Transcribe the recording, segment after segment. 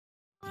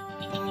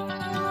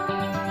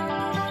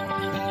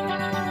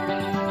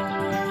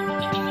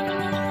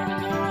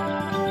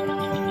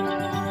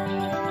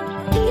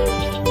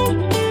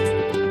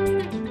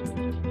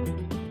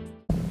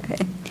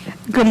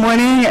Good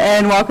morning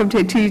and welcome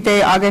to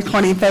Tuesday, August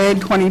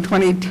 23rd,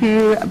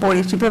 2022 Board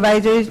of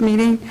Supervisors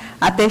meeting.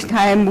 At this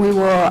time, we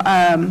will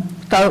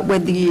start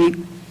with the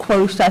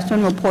closed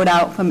session report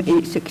out from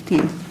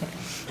 8:16.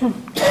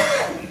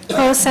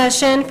 Closed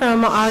session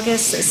from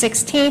August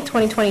 16,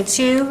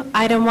 2022.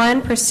 Item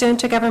 1, pursuant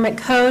to Government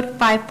Code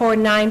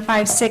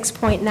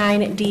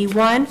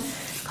 54956.9D1,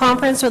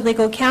 conference with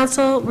legal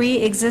counsel,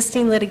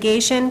 re-existing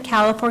litigation,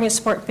 California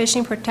Sport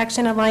Fishing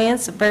Protection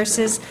Alliance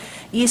versus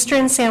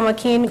Eastern San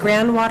Joaquin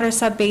Groundwater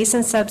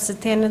Subbasin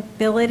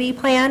Sustainability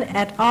Plan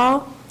et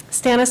al.,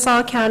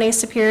 Stanislaus County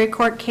Superior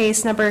Court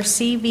Case Number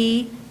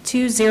CV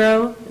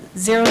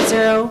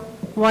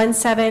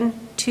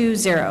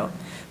 20001720.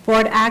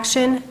 Board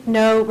action,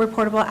 no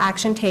reportable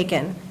action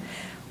taken.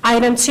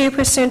 Item 2,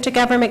 pursuant to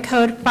Government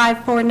Code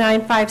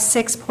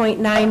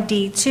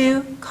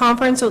 54956.9D2,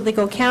 conference with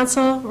legal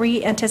counsel,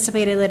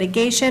 re-anticipated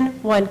litigation,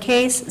 one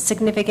case,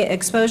 significant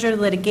exposure to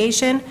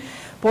litigation.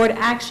 Board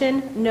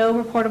action, no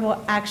reportable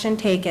action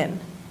taken.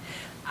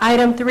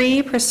 Item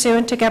 3,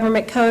 pursuant to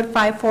Government Code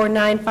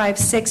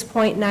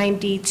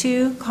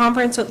 54956.9D2,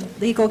 conference with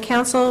legal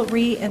counsel,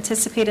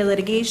 re-anticipated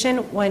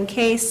litigation, one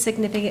case,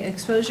 significant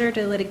exposure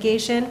to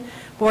litigation.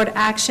 Board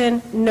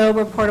action, no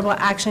reportable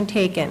action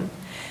taken.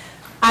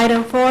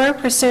 Item 4,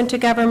 pursuant to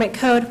Government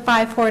Code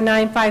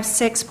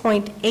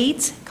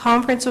 54956.8,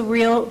 conference with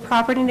real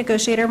property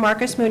negotiator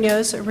Marcus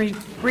Munoz,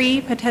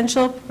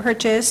 potential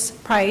purchase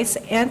price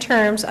and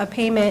terms of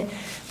payment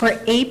for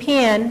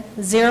APN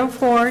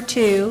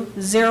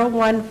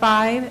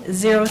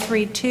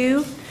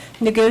 042015032,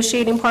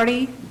 negotiating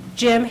party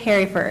Jim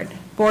Harryford.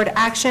 Board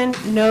action,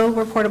 no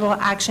reportable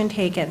action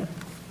taken.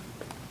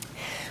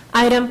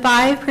 Item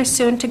 5,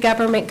 pursuant to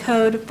Government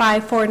Code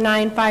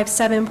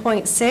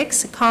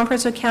 54957.6,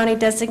 conference with county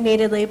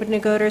designated labor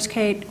negotiators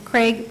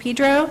Craig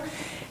Pedro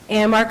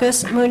and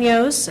Marcos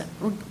Munoz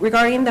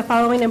regarding the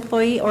following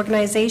employee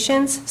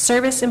organizations: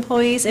 Service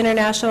Employees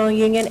International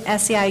Union,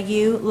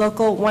 SEIU,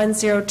 Local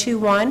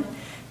 1021,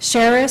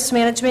 Sheriff's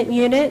Management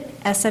Unit,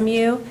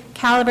 SMU,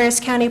 Calaveras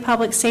County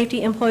Public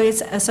Safety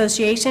Employees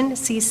Association,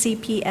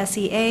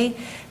 CCPSEA,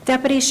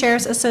 Deputy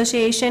Sheriff's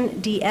Association,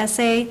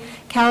 DSA,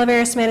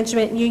 Calaveras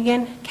Management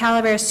Union,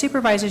 Calaveras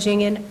Supervisors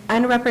Union,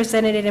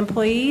 unrepresented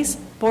employees.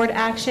 Board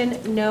action,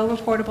 no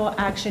reportable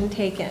action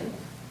taken.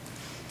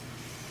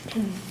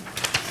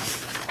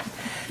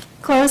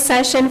 Closed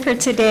session for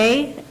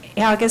today,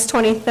 August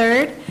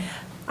 23rd.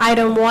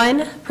 Item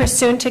 1,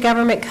 pursuant to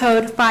Government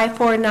Code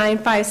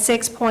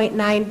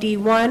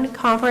 54956.9D1,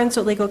 conference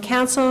with legal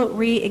counsel,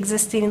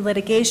 re-existing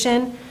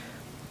litigation,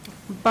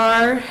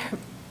 Barr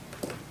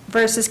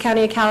versus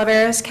County of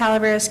Calaveras,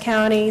 Calaveras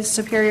County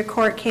Superior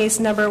Court Case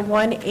Number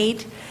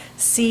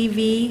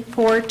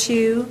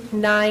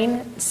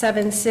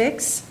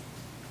 18CV42976.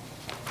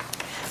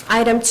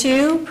 Item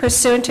 2,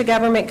 pursuant to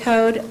Government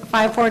Code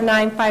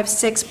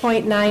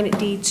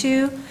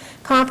 54956.9D2,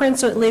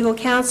 conference with legal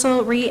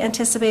counsel,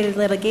 re-anticipated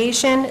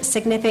litigation,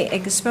 significant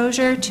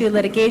exposure to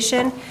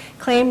litigation,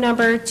 claim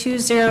number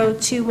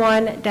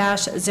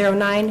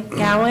 2021-09,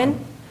 Gowan.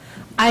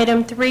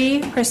 Item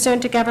 3,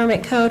 pursuant to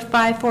Government Code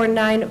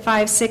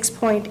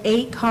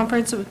 54956.8,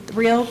 conference with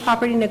real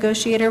property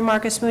negotiator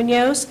Marcus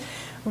Munoz,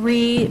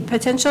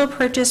 potential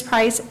purchase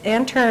price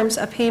and terms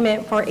of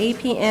payment for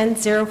APN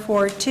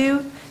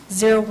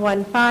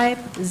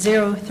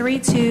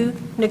 042015032,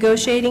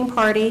 negotiating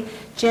party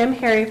Jim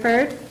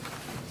Harryford.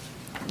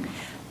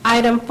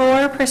 Item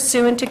 4,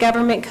 pursuant to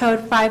Government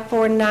Code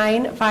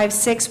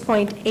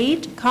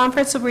 54956.8,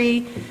 conference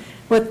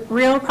with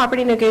real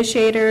property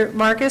negotiator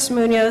Marcus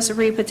Munoz,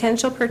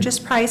 potential purchase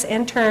price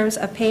and terms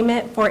of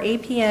payment for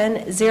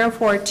APN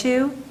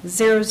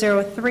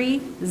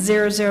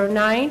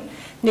 042003009,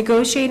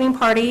 negotiating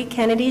party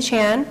Kennedy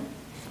Chan.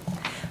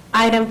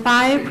 Item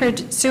 5,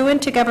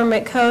 pursuant to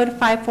Government Code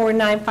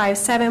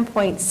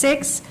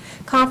 54957.6,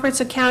 conference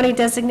with county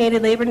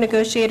designated labor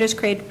negotiators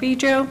Craig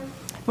Pedro,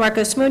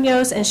 Marcos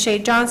Munoz, and Shay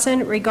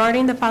Johnson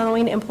regarding the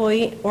following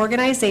employee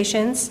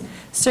organizations: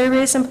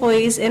 Service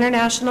Employees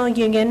International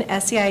Union,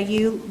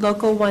 SEIU,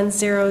 Local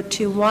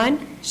 1021,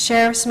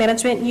 Sheriff's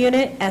Management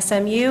Unit,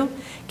 SMU,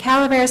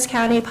 Calaveras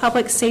County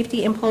Public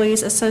Safety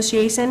Employees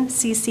Association,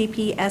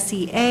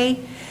 CCPSEA,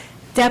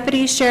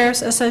 Deputy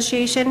Sheriff's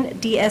Association,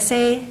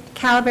 DSA,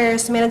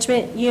 Calaveras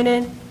Management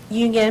Union,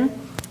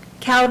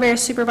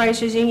 Calaveras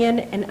Supervisors Union,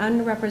 and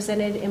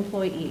unrepresented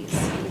employees.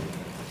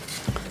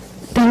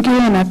 Thank you,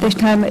 and at this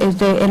time, is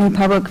there any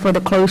public for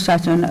the closed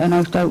session? And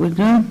I'll start with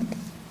Zoom.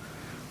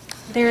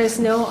 There is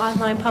no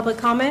online public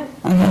comment.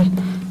 Okay.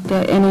 Is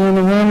there any in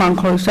the room on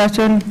closed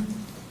session?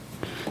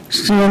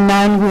 Seeing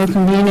none, we will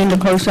convene in the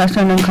closed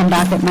session and come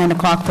back at 9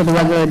 o'clock for the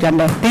regular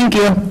agenda. Thank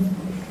you.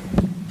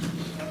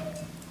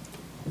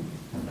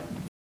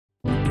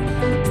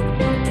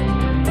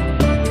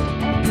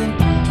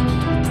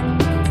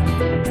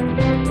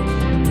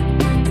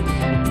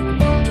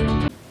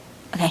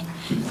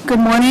 Good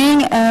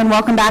morning and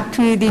welcome back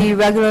to the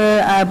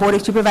regular Board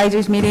of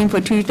Supervisors meeting for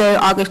Tuesday,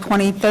 August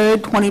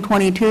 23rd,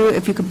 2022.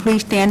 If you could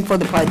please stand for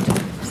the pledge.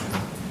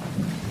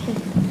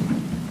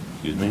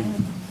 Excuse me.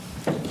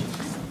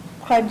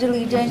 pledge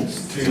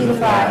allegiance to the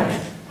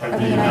flag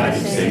of the United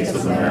States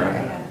of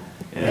America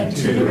and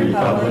to the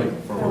republic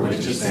for which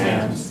it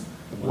stands,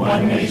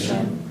 one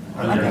nation,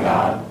 under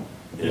God,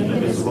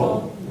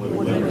 indivisible, with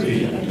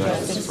liberty and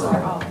justice for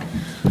all.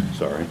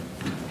 Sorry.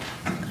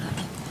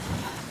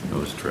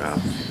 Nose trap.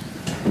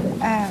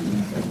 I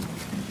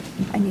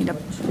need a...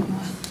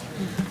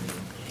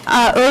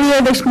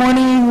 Earlier this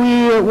morning,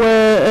 we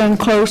were in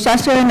closed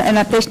session, and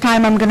at this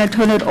time, I'm going to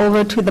turn it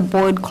over to the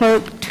board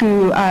clerk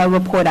to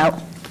report out.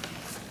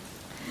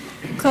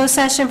 Closed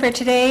session for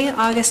today,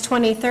 August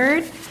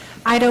 23rd.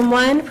 Item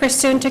 1,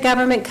 pursuant to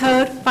Government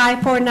Code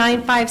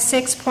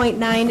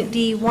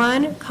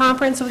 54956.9D1,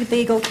 conference with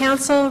legal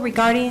counsel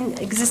regarding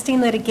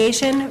existing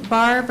litigation,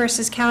 Barr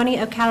versus County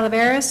of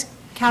Calaveras,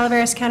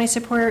 Calaveras County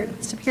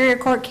Superior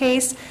Court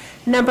case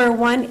number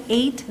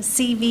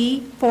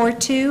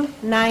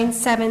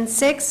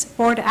 18CV42976,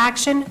 board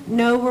action,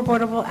 no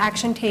reportable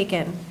action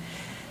taken.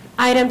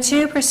 Item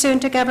 2,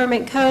 pursuant to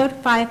Government Code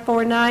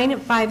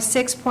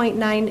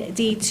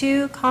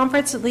 54956.9D2,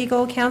 conference with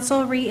legal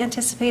counsel,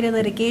 re-anticipated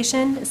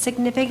litigation,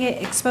 significant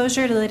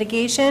exposure to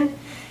litigation,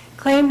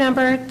 claim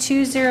number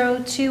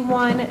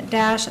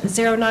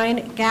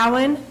 2021-09,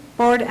 Gowan,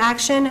 board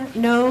action,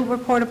 no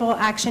reportable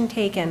action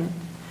taken.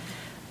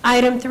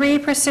 Item 3,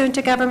 pursuant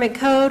to Government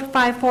Code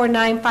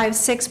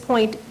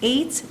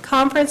 54956.8,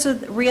 conference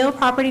with real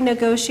property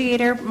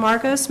negotiator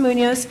Marcos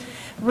Munoz,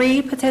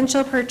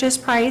 potential purchase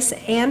price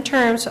and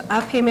terms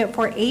of payment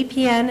for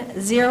APN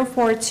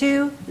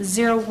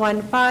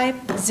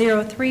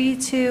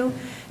 042-015-032,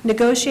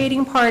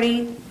 negotiating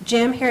party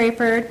Jim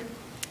Harryford,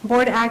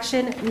 board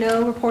action,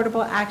 no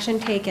reportable action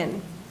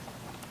taken.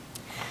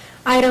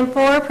 Item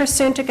 4,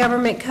 pursuant to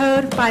Government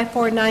Code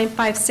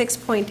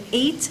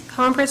 54956.8,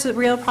 conference with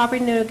real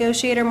property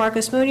negotiator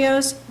Marcos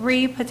Munoz,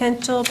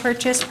 potential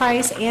purchase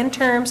price and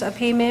terms of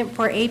payment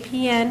for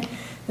APN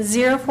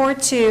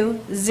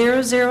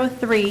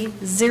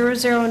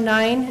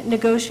 042-003-009,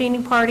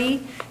 negotiating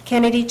party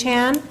Kennedy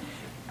Chan,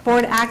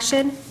 board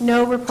action,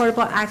 no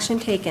reportable action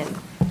taken.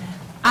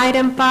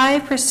 Item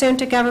 5, pursuant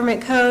to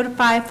Government Code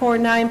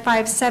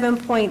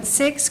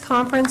 54957.6,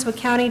 conference with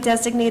county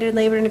designated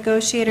labor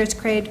negotiators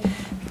Craig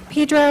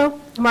Pedro,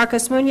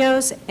 Marcos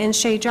Munoz, and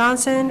Shay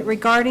Johnson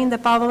regarding the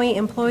following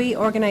employee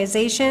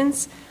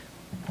organizations: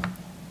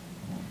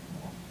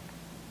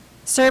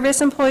 Service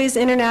Employees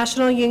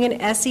International Union,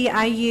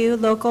 SEIU,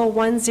 Local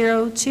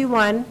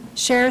 1021,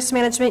 Sheriff's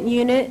Management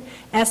Unit,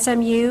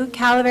 SMU,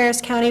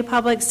 Calaveras County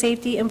Public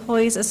Safety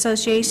Employees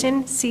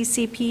Association,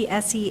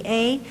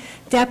 CCP-SEA,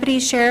 Deputy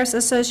Sheriff's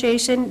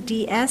Association,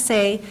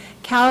 DSA,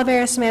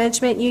 Calaveras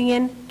Management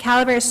Union,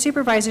 Calaveras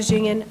Supervisors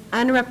Union,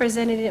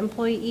 unrepresented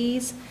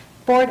employees,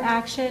 board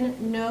action,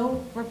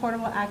 no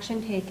reportable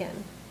action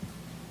taken.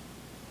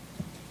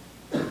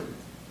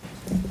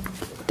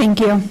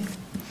 Thank you.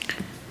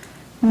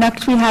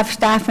 Next, we have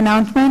staff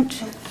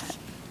announcements.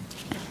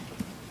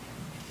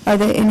 Are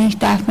there any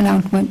staff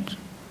announcements?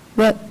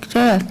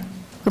 Sheriff,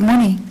 good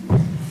morning.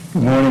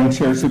 Good morning,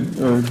 Chair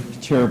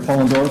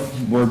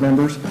Pollendorf, board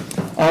members.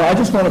 I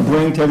just want to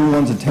bring to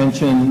everyone's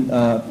attention,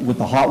 with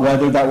the hot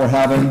weather that we're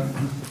having,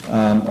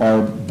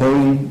 our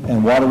boating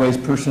and waterways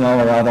personnel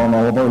are out on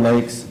all of our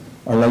lakes.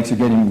 Our lakes are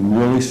getting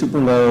really super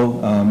low.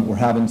 We're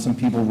having some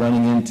people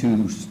running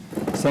into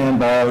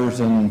sandbars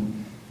and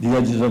the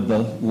edges of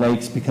the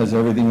lakes because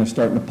everything is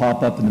starting to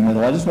pop up in the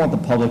middle. I just want the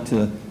public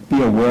to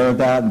be aware of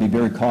that and be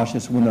very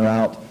cautious when they're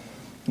out.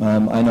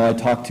 I know I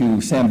talked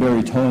to Sam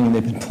Berry Towing, and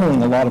they've been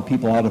pulling a lot of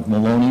people out of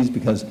Maloney's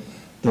because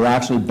they're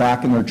actually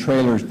backing their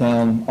trailers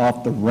down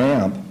off the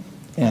ramp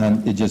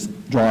and it just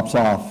drops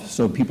off.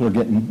 So people are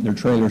getting their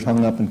trailers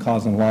hung up and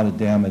causing a lot of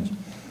damage.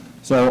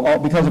 So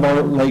because of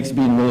our lakes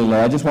being really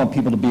low, I just want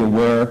people to be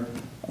aware.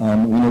 We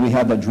know we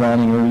had that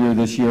drowning earlier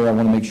this year. I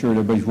want to make sure that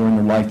everybody's wearing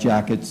their life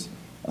jackets.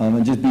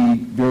 And just be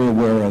very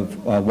aware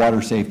of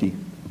water safety,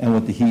 and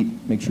with the heat,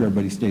 make sure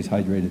everybody stays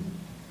hydrated.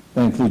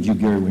 That includes you,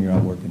 Gary, when you're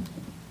out working.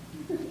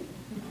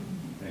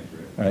 Thanks,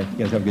 Rick. All right, you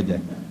guys have a good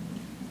day.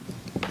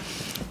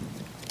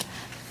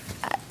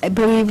 I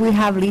believe we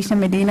have Lisa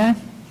Medina.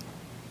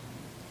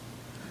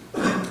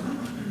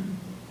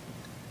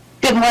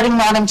 Good morning,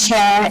 Madam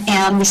Chair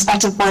and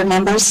respective board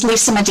members.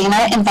 Lisa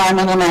Medina,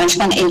 Environmental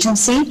Management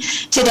Agency.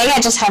 Today,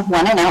 I just have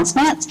one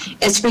announcement.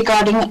 It's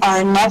regarding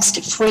our next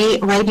free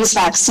rabies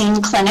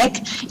vaccine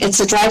clinic. It's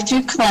a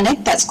drive-through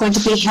clinic that's going to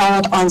be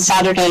held on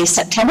Saturday,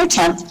 September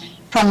 10th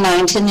from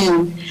 9 to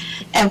noon,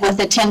 and with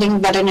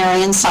attending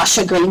veterinarian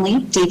Sasha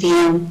Greenlee,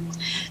 DVM.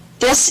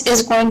 This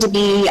is going to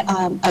be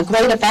a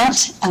great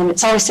event.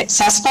 It's always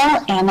successful,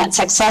 and that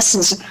success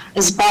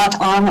is brought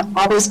on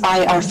always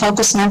by our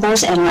focus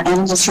members and our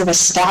animal service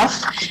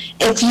staff.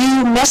 If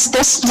you miss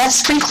this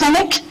next free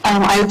clinic,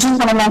 I do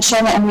want to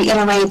mention and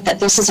reiterate that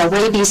this is a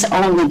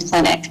rabies-only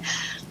clinic.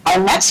 Our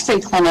next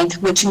free clinic,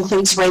 which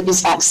includes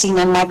rabies vaccine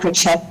and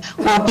microchip,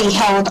 will be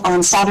held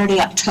on Saturday,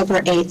 October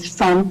 8th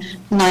from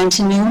 9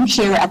 to noon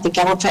here at the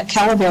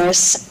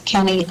Calaveras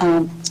County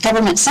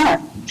Government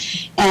Center.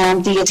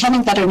 And the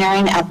attending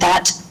veterinarian at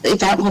that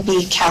event will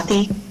be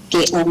Kathy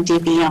Gatland,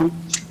 DVM.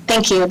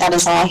 Thank you. That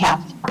is all I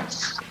have.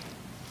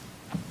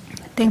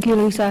 Thank you,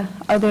 Lisa.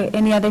 Are there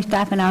any other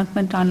staff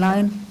announcements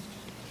online?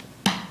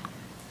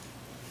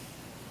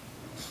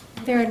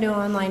 There are no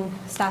online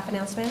staff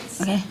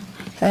announcements. Okay.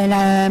 And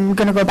I'm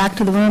going to go back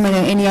to the room. Are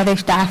there any other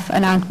staff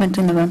announcements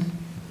in the room?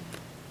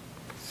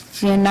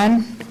 Seeing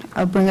none,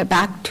 I'll bring it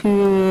back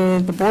to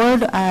the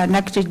board.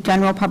 Next is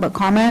general public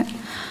comment.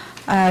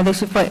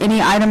 This is for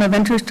any item of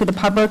interest to the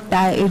public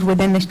that is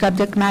within the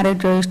subject matter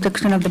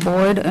jurisdiction of the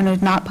board and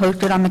is not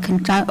posted on the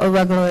consent or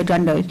regular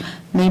agendas,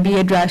 may be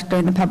addressed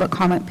during the public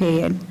comment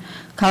period.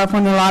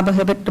 California law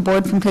prohibits the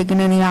board from taking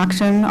any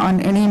action on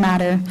any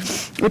matter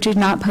which is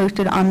not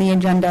posted on the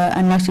agenda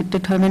unless it's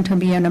determined to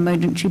be an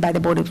emergency by the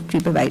Board of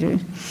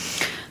Supervisors.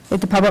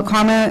 If the public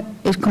comment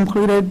is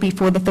concluded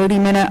before the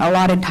 30-minute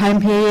allotted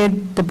time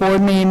period, the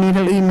board may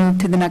immediately move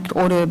to the next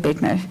order of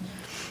business.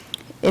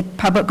 If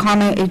public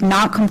comment is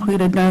not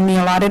concluded during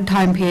the allotted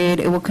time period,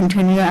 it will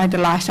continue as the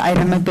last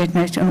item of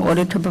business in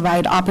order to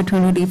provide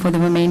opportunity for the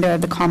remainder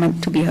of the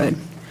comment to be heard.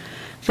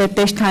 So at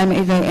this time,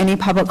 is there any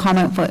public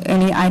comment for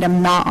any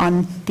item not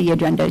on the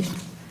agendas?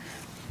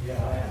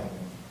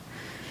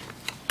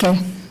 Okay.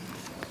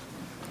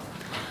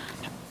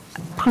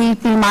 Please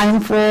be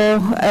mindful,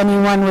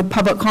 anyone with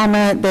public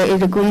comment, there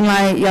is a green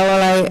light, yellow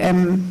light,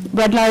 and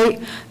red light.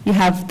 You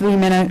have 3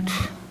 minutes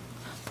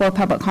for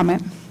public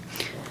comment.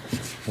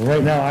 Well,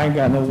 right now, I ain't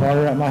got no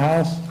water at my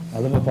house. I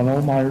live up on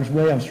Old Myers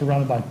Way. I'm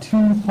surrounded by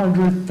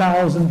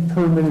 200,000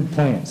 permitted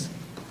plants.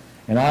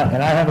 And I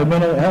have a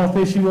mental health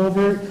issue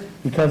over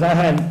it because I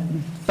had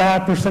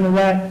 5% of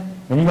that,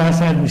 and you guys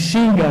had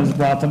machine guns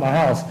brought to my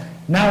house.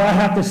 Now I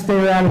have to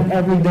stare at it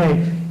every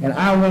day, and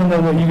I want to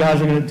know what you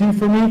guys are going to do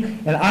for me,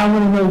 and I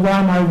want to know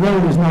why my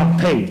road is not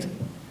paved.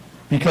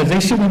 Because they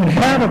shouldn't even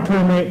have a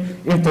permit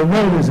if the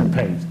road isn't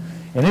paved.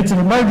 And it's an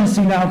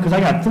emergency now because I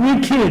got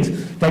 3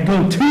 kids that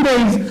go 2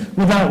 days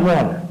without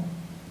water.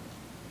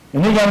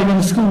 And they got to go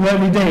to school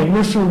every day, and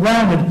we're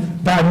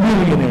surrounded by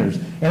millionaires.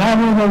 And I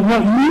want to know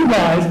what you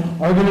guys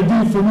are going to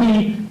do for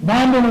me,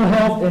 my mental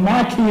health, and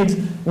my kids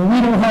when we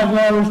don't have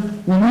waters,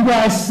 when you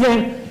guys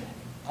sent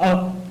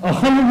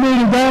 $100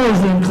 million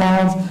in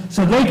clowns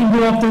so they can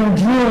go up there and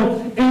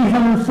drill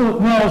 800-foot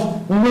wells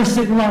when we're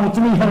sitting around with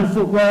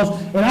 300-foot wells,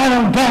 and I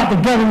don't got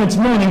the government's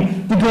money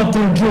to go up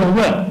there and drill a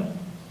well.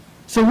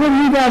 So what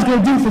are you guys going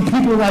to do for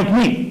people like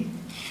me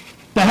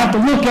that have to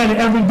look at it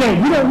every day?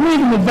 We don't live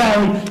in the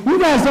valley. You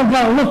guys don't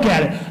got to look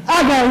at it.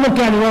 I got to look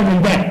at it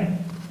every day.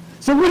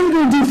 So what are you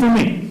going to do for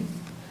me?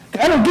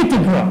 I don't get to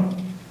grow.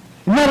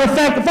 Matter of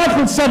fact, if I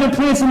put 7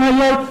 plants in my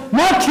yard,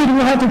 my kid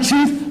will have to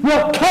choose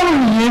what color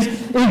he is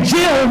in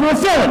jail over a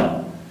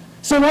felony.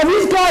 So while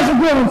these guys are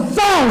growing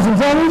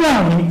thousands all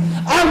around me,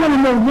 I want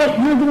to know what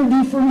you're going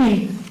to do for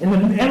me and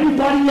then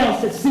everybody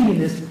else that's seeing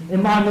this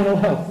in my mental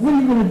health. What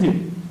are you going to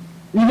do?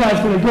 You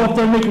guys going to go up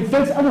there and make a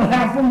fence? I want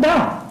half them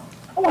down.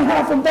 I want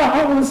half them down.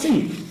 I don't want to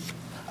see it.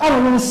 I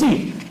don't want to see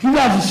it. You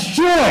guys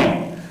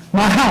destroyed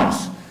my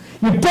house.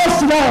 You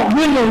busted out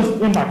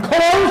windows in my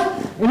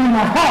cars and in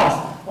my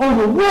house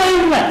over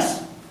way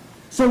less.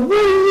 So what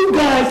are you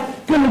guys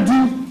going to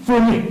do for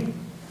me?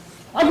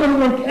 I'm going to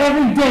work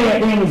every day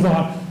at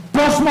Amazon,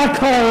 bust my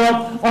car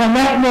up on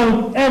that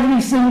road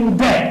every single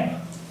day.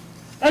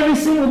 Every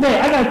single day.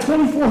 I got a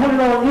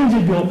 $2,400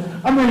 engine bill.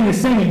 I'm ready to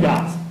sing you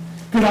guys.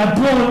 Because I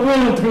blow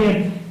an oil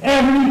pan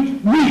every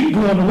week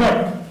going to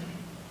work.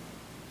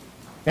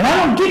 And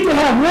I don't get to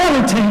have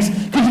water tanks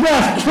because you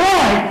guys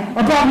cry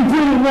about me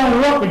bringing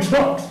water up in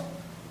trucks.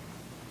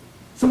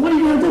 So what are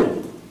you going to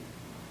do?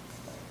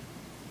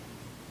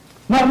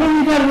 Not when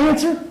you got an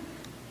answer?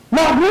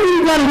 Not when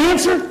you got an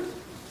answer?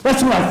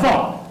 That's what I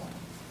thought.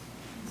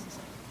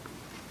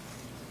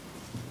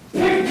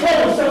 Pick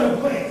color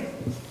 7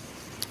 plants.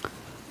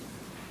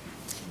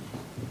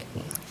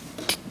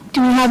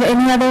 Do we have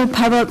any other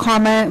public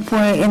comment for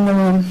in the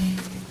room?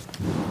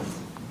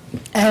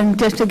 And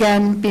just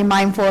again, be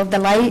mindful of the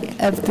light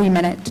of 3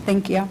 minutes.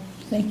 Thank you.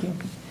 Thank you.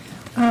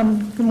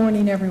 Good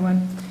morning,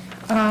 everyone.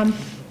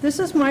 This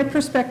is my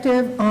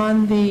perspective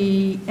on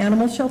the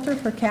animal shelter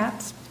for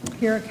cats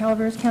here at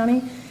Calaveras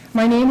County.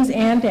 My name is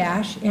Ann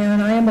Dash,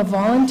 and I am a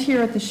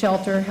volunteer at the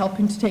shelter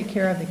helping to take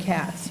care of the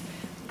cats.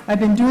 I've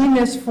been doing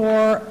this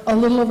for a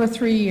little over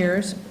 3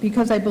 years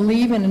because I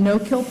believe in a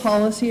no-kill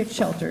policy at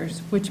shelters,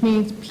 which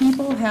means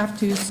people have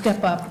to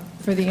step up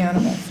for the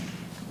animals.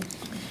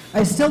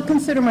 I still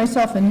consider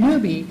myself a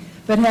newbie,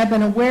 but have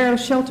been aware of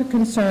shelter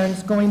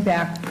concerns going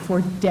back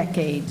for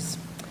decades.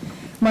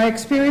 My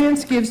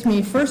experience gives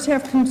me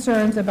first-hand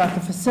concerns about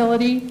the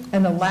facility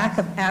and the lack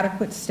of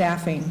adequate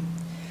staffing.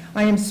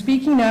 I am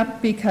speaking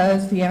up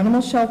because the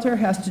animal shelter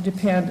has to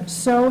depend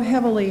so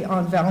heavily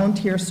on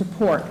volunteer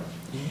support,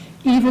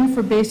 even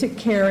for basic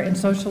care and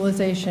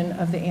socialization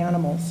of the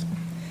animals.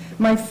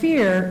 My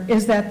fear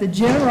is that the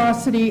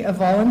generosity of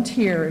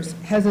volunteers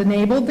has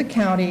enabled the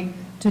county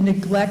to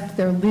neglect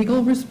their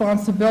legal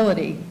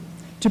responsibility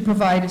to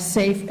provide a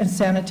safe and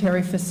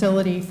sanitary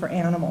facility for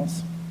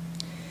animals.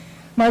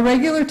 My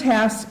regular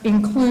tasks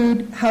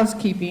include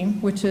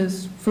housekeeping, which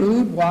is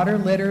food, water,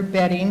 litter,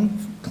 bedding,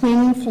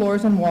 cleaning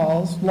floors and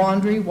walls,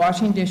 laundry,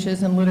 washing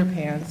dishes, and litter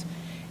pans,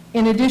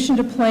 in addition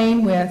to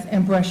playing with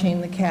and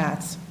brushing the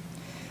cats.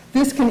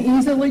 This can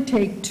easily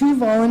take 2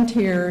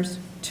 volunteers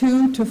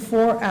 2 to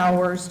 4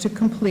 hours to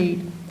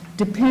complete,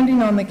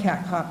 depending on the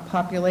cat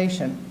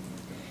population.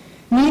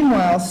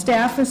 Meanwhile,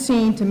 staff is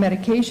seen to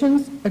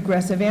medications,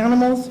 aggressive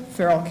animals,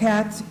 feral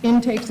cats,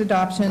 intakes,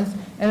 adoptions,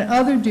 and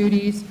other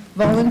duties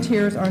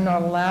volunteers are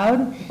not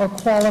allowed or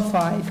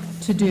qualified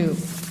to do.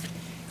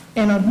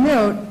 And of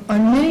note,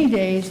 on many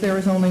days, there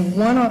is only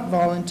one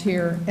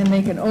volunteer, and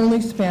they can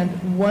only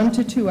spend 1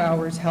 to 2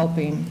 hours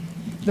helping.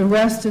 The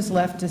rest is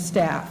left to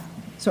staff.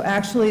 So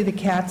actually, the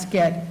cats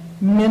get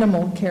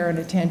minimal care and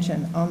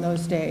attention on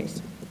those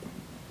days.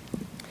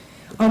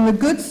 On the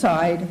good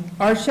side,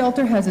 our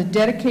shelter has a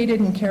dedicated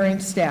and caring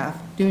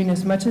staff doing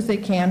as much as they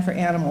can for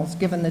animals,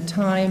 given the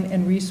time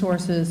and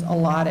resources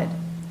allotted.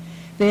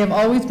 They have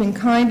always been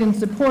kind and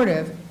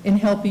supportive in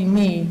helping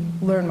me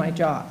learn my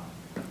job.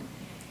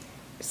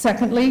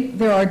 Secondly,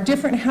 there are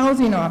different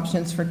housing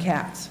options for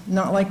cats,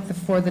 not like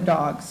for the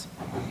dogs.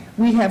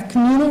 We have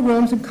communal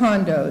rooms and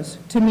condos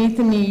to meet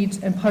the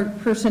needs and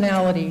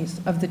personalities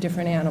of the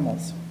different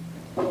animals.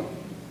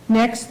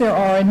 Next, there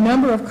are a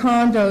number of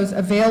condos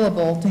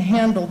available to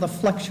handle the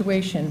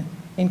fluctuation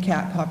in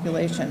cat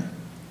population.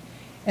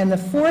 And the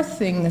fourth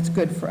thing that's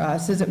good for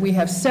us is that we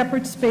have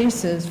separate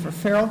spaces for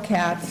feral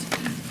cats,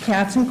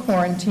 cats in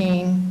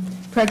quarantine,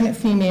 pregnant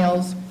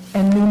females,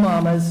 and new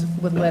mamas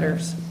with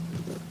litters.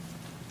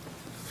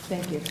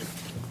 Thank you.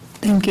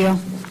 Thank you.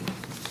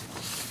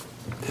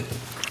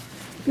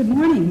 Good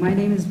morning. My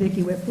name is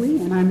Vicki Whipley,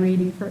 and I'm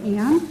reading for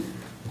Ann.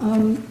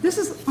 This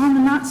is on the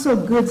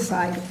not-so-good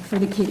side for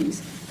the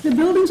kitties. The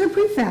buildings are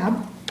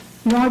prefab,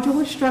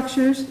 modular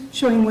structures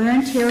showing wear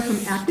and tear from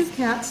active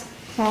cats,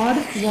 clawed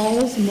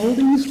walls,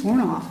 moldings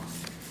torn off.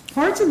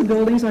 Parts of the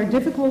buildings are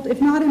difficult,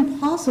 if not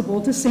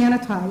impossible, to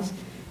sanitize.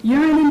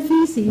 Urine and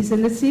feces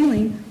in the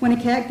ceiling. When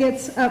a cat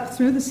gets up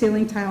through the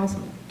ceiling tiles,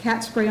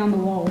 cat spray on the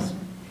walls.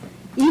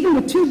 Even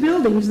with 2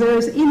 buildings, there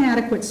is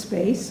inadequate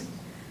space.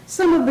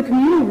 Some of the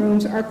communal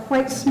rooms are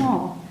quite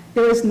small.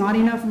 There is not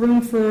enough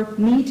room for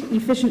neat,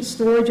 efficient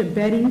storage of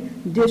bedding,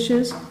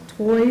 dishes,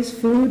 toys,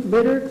 food,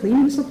 litter,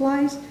 cleaning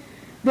supplies.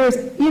 There's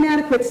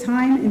inadequate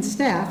time and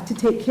staff to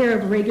take care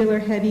of regular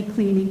heavy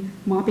cleaning,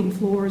 mopping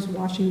floors,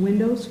 washing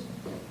windows.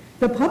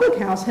 The public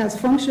house has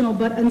functional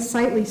but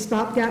unsightly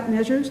stopgap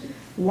measures,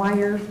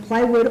 wire,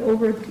 plywood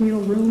over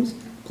communal rooms,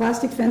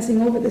 plastic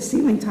fencing over the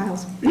ceiling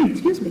tiles,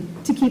 excuse me,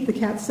 to keep the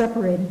cats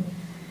separated.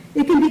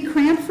 It can be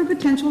cramped for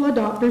potential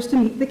adopters to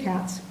meet the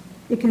cats.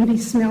 It can be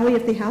smelly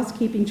if the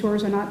housekeeping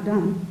chores are not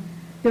done.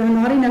 There are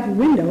not enough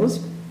windows.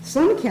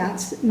 Some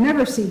cats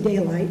never see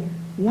daylight.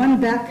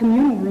 One back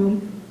communal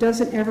room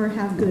doesn't ever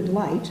have good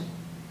light.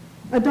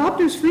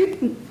 Adopters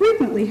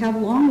frequently have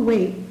long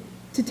wait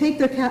to take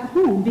their cat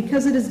home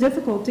because it is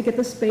difficult to get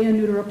the spay and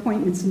neuter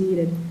appointments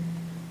needed.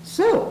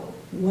 So,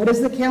 what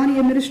is the county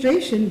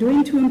administration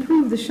doing to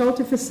improve the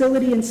shelter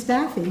facility and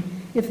staffing?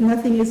 If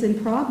nothing is in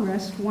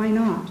progress, why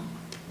not?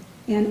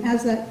 And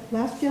as that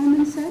last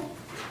gentleman said,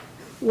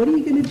 what are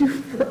you going to do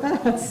for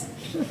us?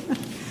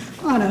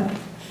 Anna.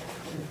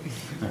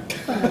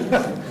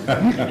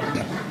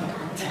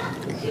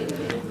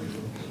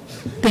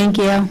 Thank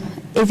you.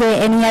 Is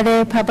there any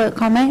other public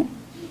comment?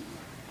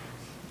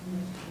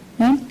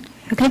 No?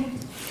 Okay.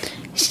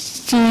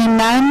 Seeing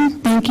none,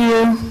 thank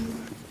you.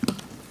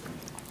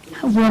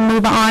 We'll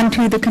move on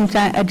to the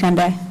consent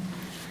agenda.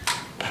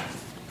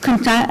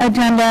 Consent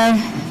agenda.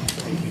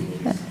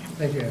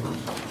 Thank you.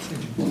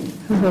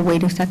 We'll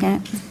wait a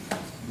second.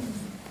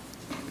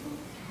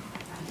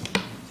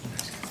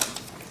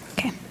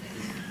 Okay.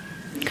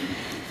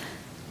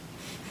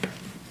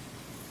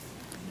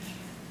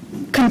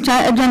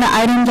 Consent agenda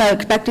items are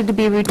expected to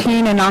be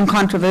routine and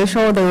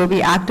non-controversial. They will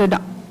be acted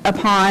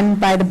upon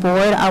by the board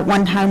at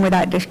one time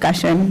without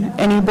discussion.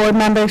 Any board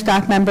member,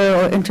 staff member,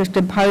 or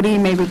interested party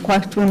may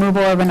request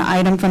removal of an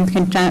item from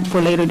consent for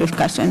later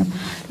discussion.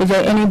 Is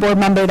there any board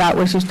member that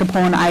wishes to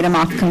pull an item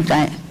off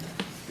consent?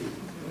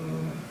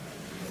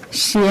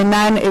 Seeing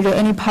none, is there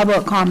any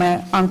public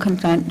comment on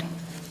consent?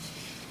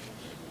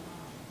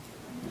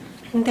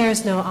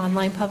 There's no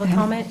online public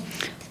comment.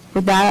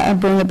 With that, I'll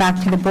bring it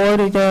back to the board.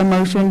 Is there a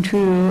motion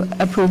to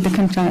approve the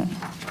consent?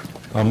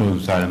 I'll move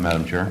this item,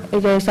 Madam Chair.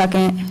 Is there a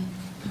second?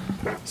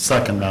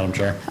 Second, Madam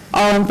Chair.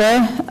 All in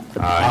favor?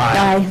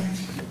 Aye.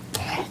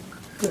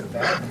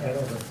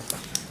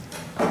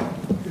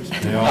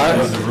 They all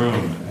leave the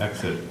room,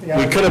 exit.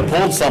 We could have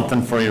pulled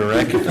something for you,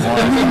 Rick, if you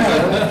wanted.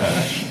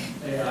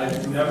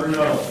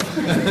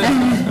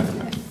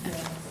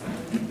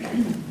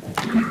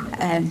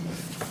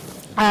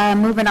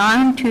 Moving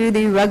on to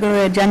the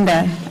regular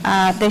agenda.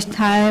 This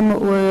time,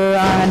 we're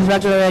on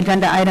regular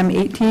agenda item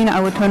 18. I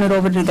will turn it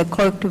over to the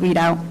clerk to read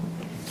out.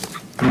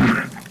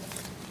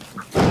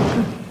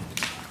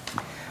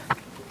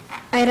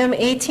 Item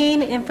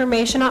 18,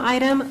 informational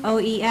item,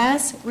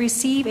 OES,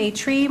 receive a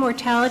tree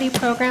mortality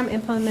program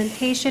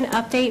implementation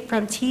update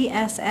from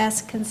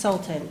TSS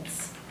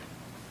Consultants.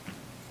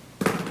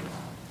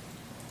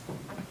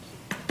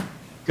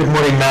 Good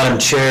morning, Madam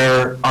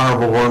Chair,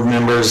 honorable board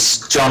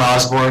members. John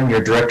Osborne,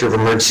 your Director of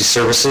Emergency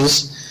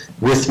Services.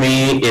 With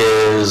me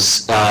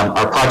is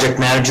our project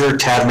manager,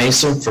 Tad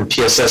Mason from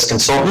TSS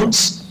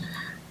Consultants.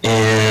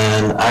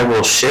 And I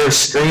will share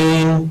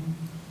screen.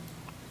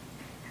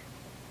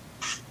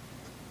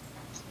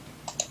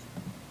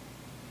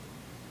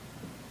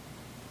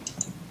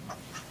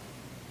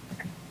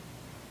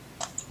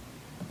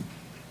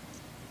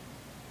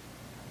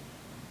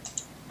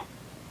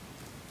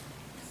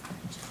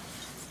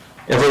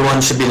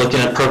 Everyone should be looking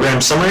at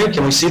program summary.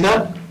 Can we see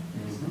that?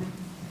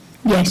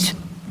 Yes.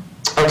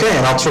 Okay,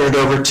 and I'll turn it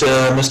over to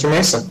Mr.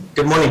 Mason.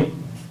 Good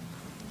morning.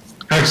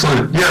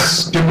 Excellent.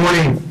 Yes, good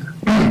morning,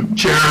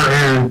 Chair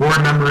and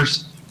board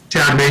members.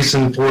 Tad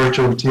Mason for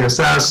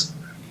TSS.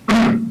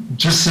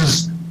 This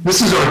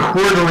is our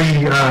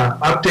quarterly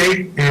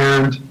update,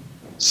 and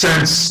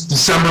since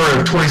December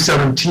of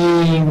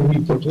 2017,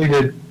 we've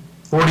completed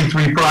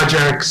 43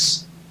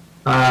 projects,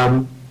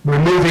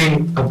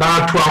 removing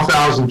about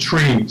 12,000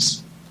 trees.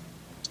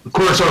 Of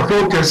course, our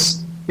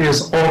focus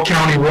is all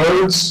county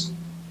roads,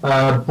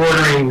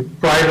 bordering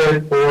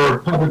private or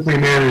publicly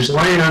managed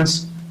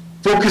lands,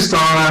 focused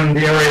on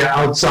the area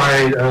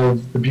outside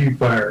of the Butte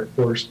Fire, of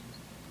course.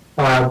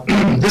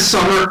 This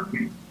summer,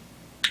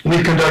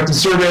 we conducted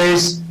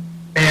surveys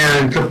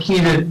and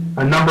completed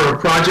a number of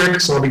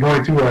projects. I'll be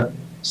going through a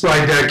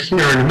slide deck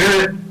here in a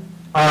minute.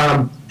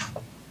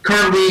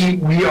 Currently,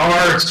 we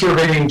are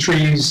surveying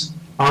trees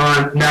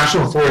on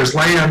National Forest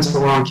lands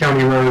along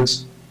county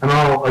roads, and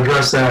I'll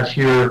address that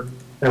here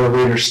at a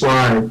later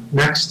slide.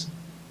 Next.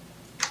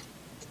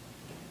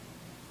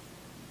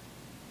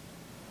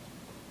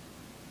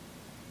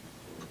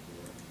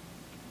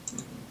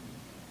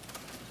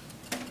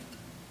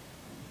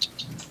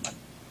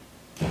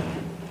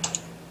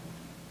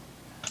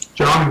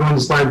 John, you going to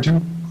slide 2?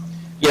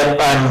 Yep,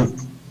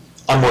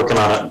 I'm working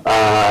on it.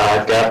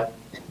 I've got,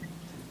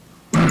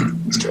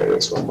 let's try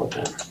this one more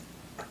time.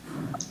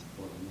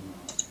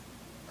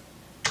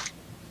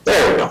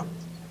 There we go.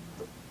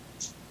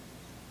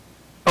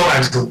 Oh,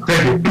 excellent.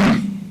 Thank you.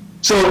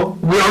 So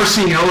we are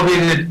seeing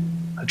elevated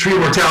tree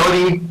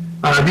mortality.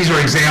 These are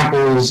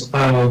examples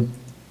of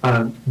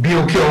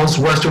beetle kills,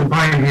 western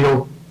pine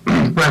beetle,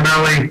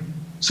 primarily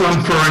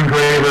some fir and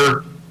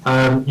graver.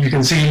 You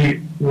can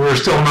see we're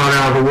still not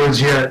out of the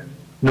woods yet,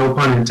 no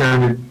pun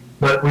intended,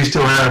 but we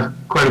still have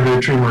quite a bit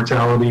of tree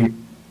mortality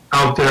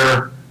out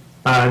there.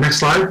 Next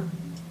slide.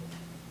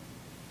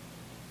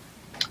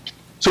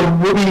 So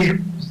we'll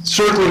be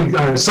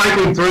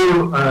cycling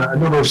through a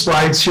number of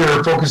slides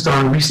here focused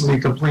on recently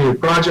completed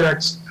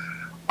projects.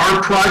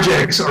 Our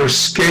projects are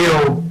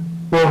scaled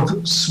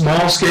both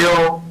small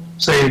scale,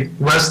 say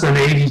less than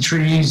 80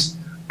 trees,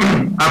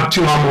 up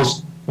to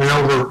almost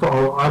over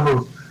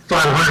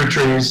 500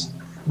 trees.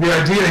 The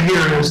idea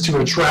here is to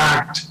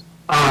attract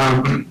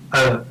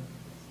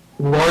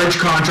large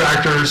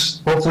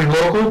contractors, hopefully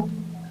local,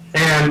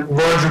 and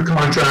larger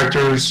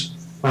contractors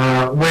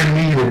when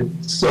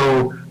needed.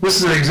 So this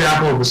is an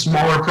example of a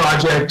smaller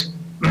project,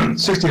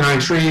 69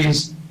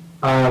 trees,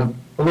 a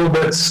little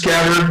bit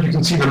scattered. You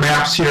can see the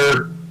maps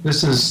here.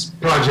 This is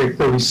project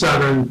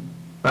 37,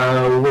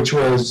 which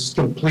was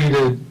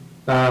completed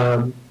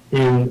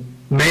in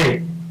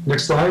May.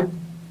 Next slide.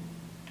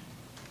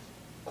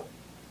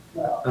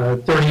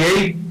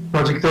 38,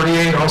 project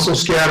 38, also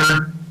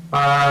scattered,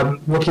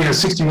 looking at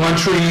 61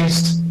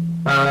 trees,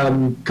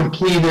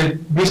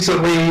 completed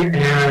recently,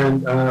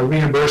 and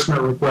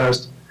reimbursement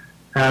request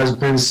has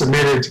been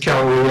submitted to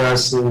Cal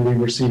OES, and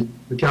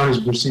the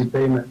county's received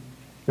payment.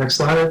 Next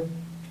slide.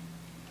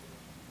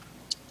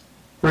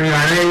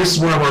 39A, this is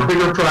one of our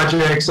bigger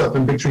projects up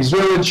in Big Trees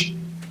Village.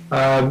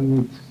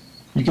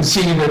 You can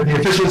see that the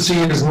efficiency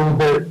is a little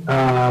bit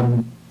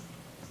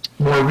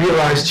more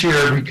realized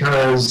here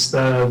because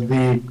of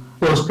the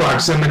close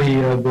proximity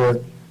of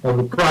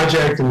the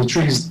project and the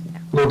trees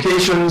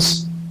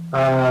locations.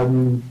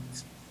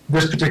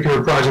 This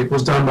particular project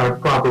was done by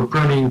Proper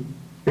Pruning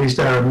based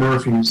out of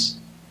Murphy's.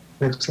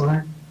 Next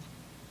slide.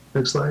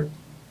 Next slide.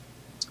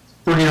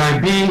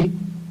 39B,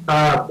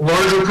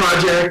 larger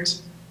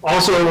project,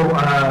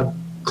 also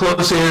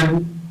close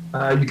in.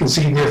 You can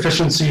see the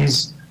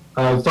efficiencies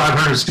of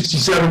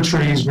 567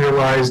 trees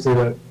realized at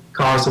a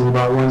cost of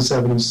about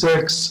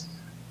 $176.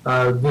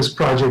 This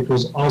project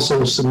was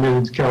also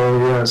submitted to Cal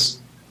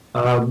OES.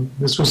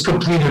 This was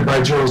completed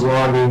by Joe's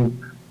Logging,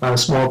 a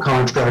small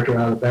contractor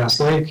out of Bass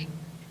Lake.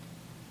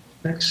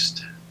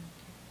 Next.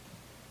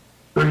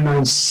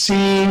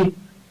 39C.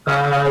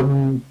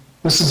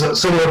 This is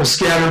somewhat of a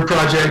scattered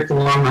project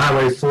along the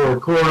Highway 4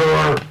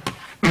 corridor.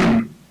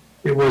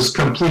 It was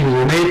completed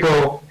in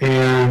April,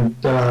 and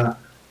a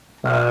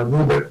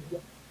little bit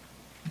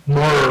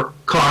more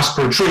cost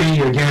per tree,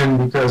 again,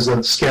 because of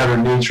the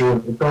scattered nature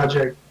of the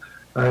project.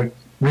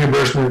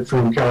 Reimbursement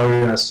from Cal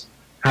OES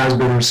has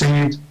been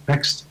received.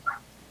 Next.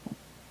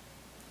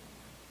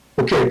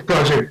 Okay,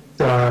 project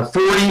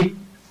 40,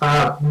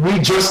 we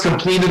just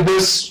completed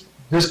this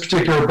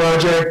particular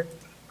project,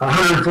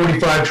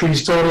 145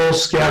 trees total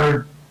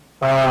scattered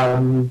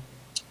around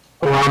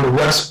the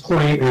West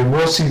Point and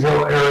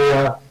Wilseyville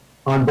area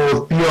on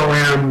both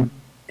BLM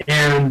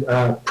and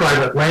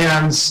private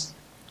lands,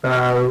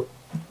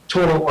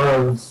 total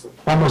of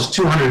almost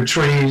 200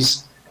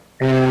 trees.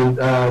 And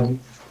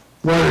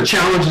one of the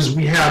challenges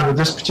we had with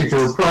this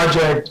particular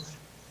project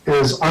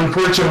is,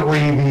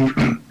 unfortunately,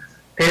 the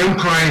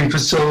Ampine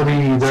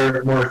facility there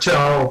at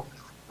Martell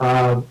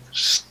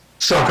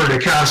suffered a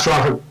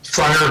catastrophic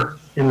fire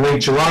in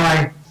late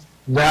July.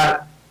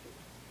 That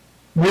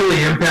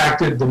really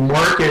impacted the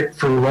market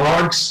for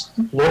logs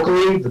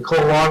locally, the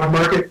coal log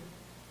market,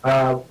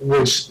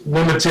 which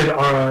limited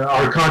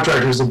our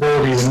contractors'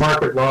 ability to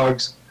market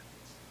logs.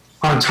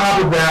 On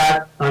top of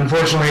that,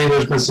 unfortunately,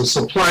 there's been some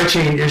supply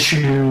chain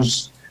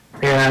issues,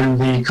 and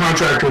the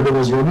contractor that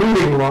was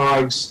removing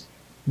logs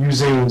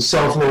using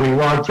self-loading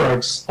log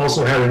trucks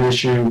also had an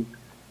issue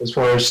as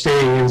far as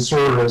staying in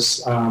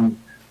service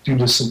due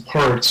to some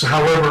parts.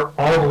 However,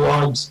 all the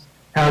logs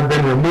have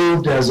been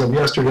removed as of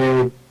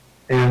yesterday,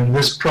 and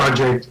this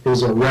project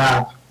is a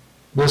wrap.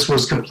 This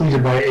was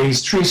completed by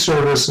Ace Tree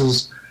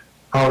Services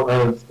out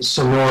of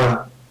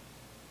Sonora.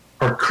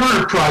 Our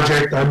current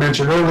project, I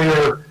mentioned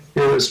earlier,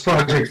 is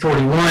Project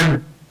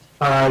 41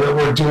 that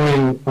we're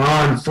doing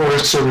on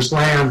Forest Service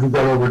land. We've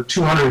got over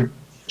 200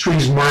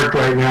 trees marked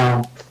right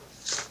now,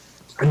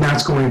 and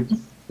that's going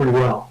pretty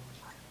well.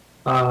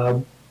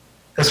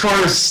 As far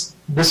as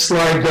this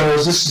slide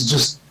goes, this is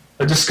just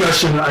a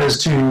discussion as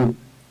to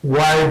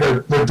why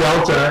the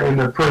delta in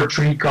the per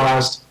tree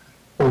cost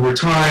over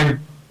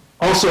time.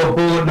 Also,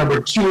 bullet number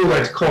 2, I'd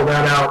like to call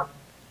that out.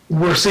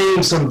 We're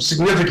seeing some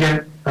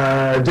significant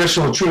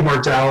additional tree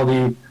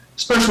mortality,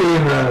 especially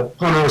in the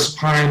ponderosa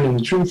pine and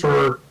the tree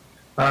fir.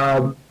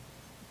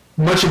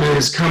 Much of it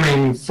is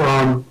coming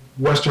from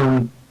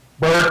western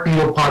bark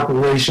beetle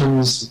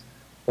populations.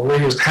 The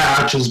latest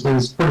hatch has been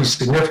pretty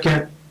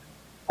significant.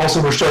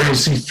 Also, we're starting to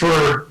see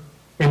fir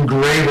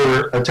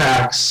engraver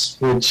attacks,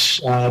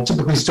 which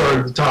typically start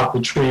at the top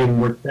of the tree and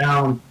work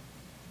down.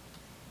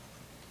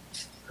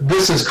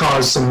 This has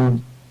caused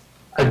some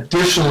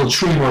additional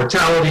tree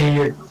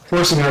mortality,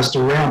 forcing us to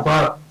ramp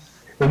up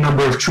the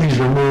number of trees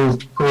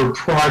removed per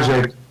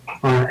project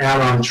on an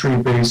add-on tree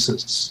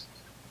basis.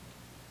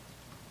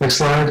 Next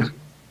slide.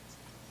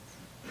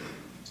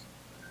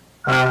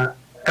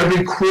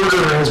 Every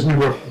quarter, as we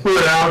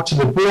report out to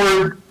the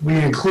board, we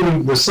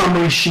include the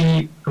summary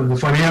sheet of the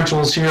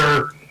financials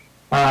here.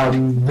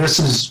 This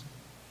is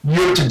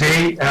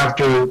year-to-date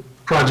after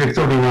Project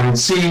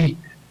 39C,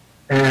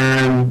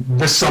 and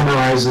this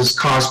summarizes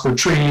cost per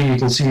tree. You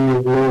can see in the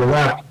lower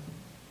left,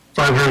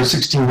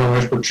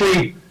 $516 per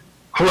tree.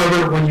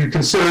 However, when you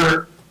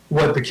consider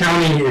what the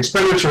county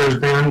expenditure has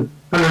been,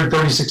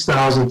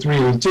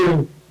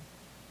 $136,382,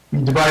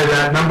 you divide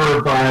that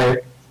number by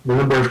the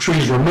number of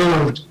trees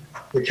removed,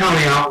 the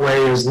county outlay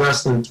is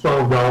less than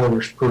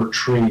 $12 per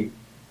tree.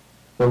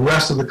 The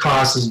rest of the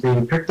cost is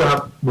being picked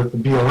up with the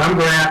BLM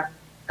grant,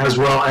 as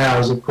well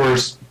as, of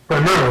course,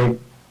 primarily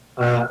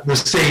the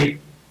state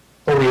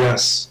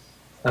OES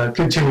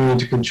continuing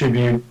to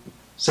contribute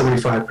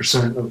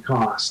 75% of the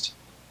cost.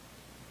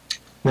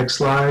 Next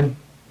slide.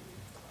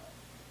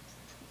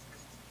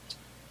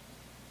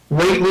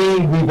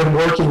 Lately, we've been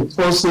working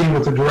closely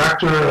with the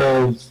director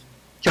of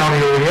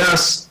County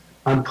OES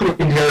on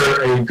putting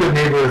together a Good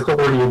Neighbor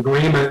Authority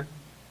agreement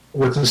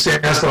with the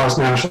Stanislaus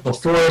National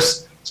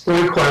Forest. It's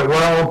going quite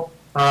well.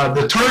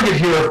 The target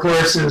here, of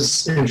course,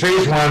 is in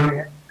phase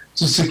 1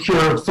 to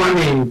secure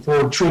funding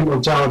for tree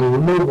mortality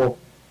removal.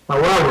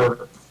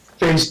 However,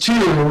 phase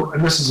 2,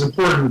 and this is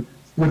important,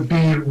 would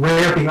be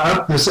ramping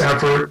up this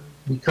effort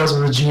because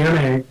of the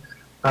GNA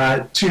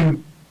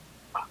to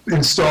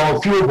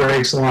install fuel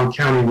breaks along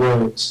county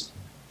roads.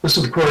 This,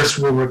 of course,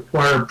 will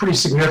require pretty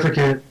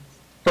significant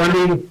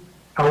funding.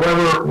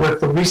 However, with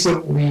the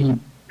recently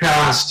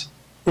passed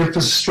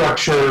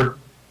infrastructure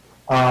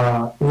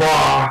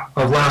law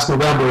of last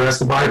November, that's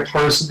the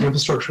bipartisan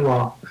infrastructure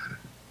law,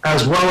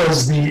 as well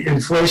as the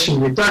Inflation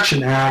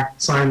Reduction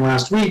Act signed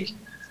last week,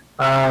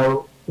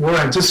 we're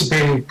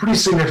anticipating pretty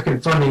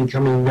significant funding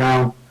coming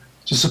down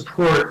to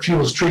support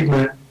fuels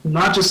treatment,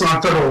 not just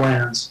on federal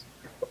lands,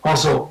 but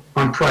also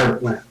on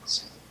private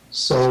lands.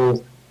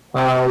 So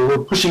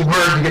we're pushing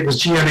hard to get this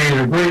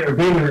GNA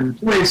agreement in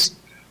place.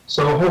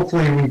 So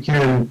hopefully we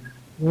can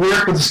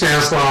work with the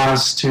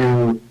Stanislaus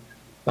to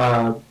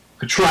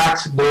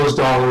attract those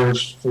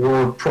dollars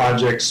for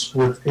projects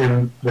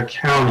within the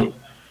county.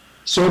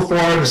 So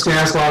far, the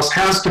Stanislaus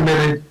has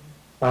committed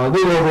a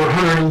little over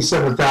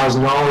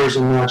 $187,000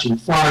 in matching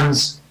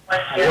funds.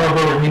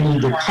 However, we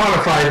need to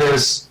codify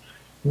this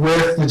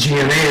with the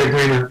GNA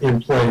agreement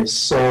in place.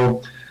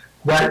 So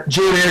that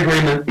GNA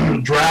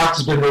agreement draft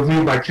has been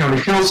reviewed by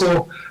County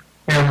Council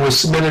and was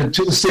submitted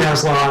to the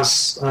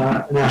Stanislaus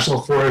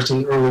National Forest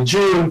in early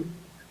June.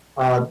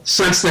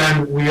 Since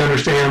then, we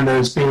understand that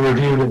it's being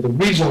reviewed at the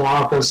regional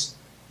office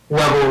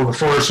level of the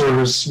Forest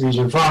Service,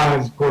 Region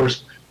 5, of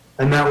course,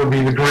 and that would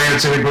be the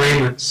grants and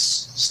agreements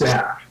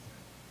staff.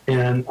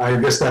 And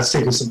I guess that's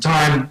taking some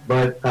time,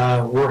 but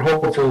we're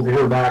hopeful to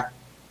hear back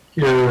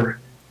here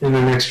in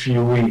the next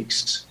few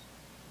weeks.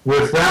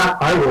 With that,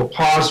 I will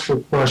pause for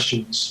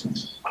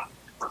questions.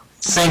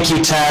 Thank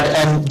you, Tad.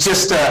 And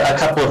just a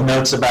couple of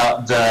notes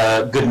about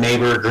the Good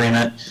Neighbor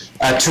Agreement.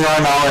 To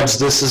our knowledge,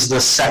 this is the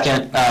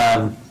second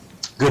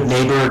Good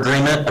Neighbor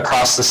Agreement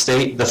across the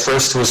state. The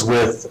first was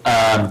with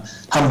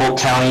Humboldt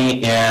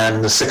County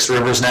and the Six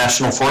Rivers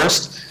National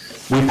Forest.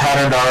 We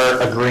patterned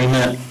our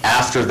agreement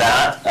after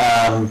that,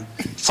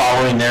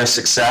 following their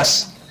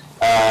success.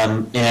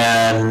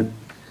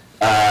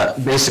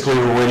 Basically,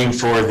 we're waiting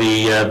for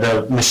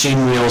the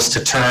machine wheels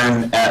to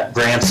turn at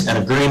grants and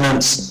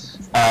agreements,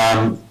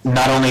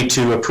 not only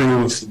to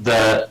approve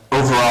the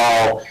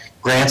overall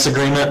grants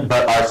agreement,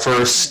 but our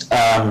first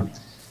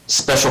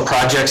special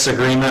projects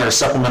agreement or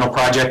supplemental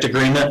project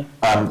agreement,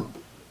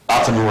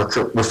 often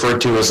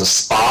referred to as a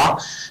SPA.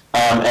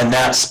 And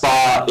that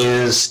SPA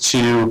is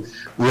to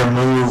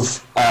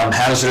remove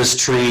hazardous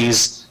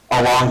trees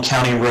along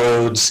county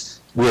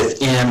roads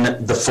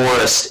within the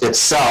forest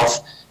itself.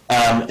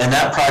 And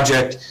that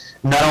project,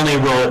 not only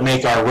will it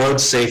make our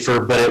roads safer,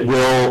 but it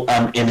will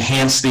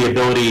enhance the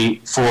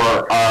ability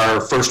for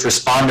our first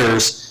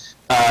responders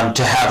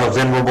to have a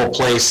venerable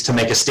place to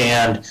make a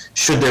stand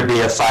should there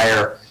be a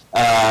fire.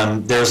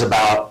 There's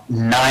about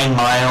 9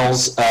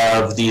 miles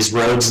of these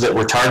roads that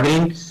we're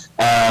targeting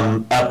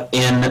up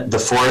in the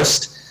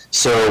forest.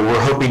 So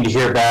we're hoping to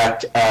hear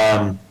back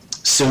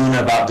soon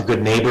about the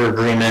Good Neighbor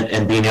Agreement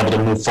and being able to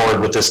move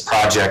forward with this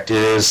project. It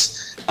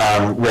is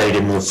ready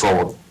to move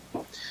forward.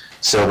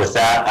 So with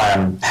that,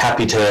 I'm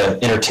happy to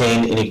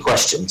entertain any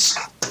questions.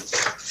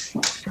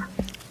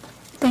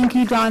 Thank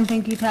you, John.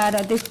 Thank you, Tad.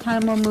 At this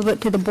time, we'll move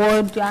it to the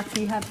board. Jack,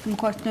 do you have some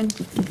questions?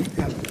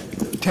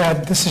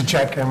 Tad, this is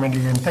Jack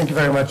Garamendi, and thank you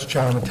very much,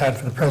 John and Tad,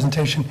 for the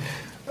presentation.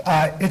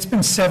 It's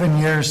been 7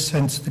 years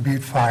since the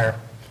Butte fire.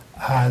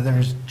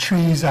 There's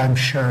trees, I'm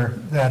sure,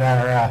 that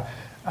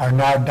are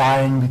now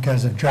dying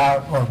because of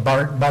drought or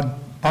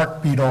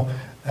bark beetle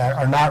that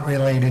are not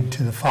related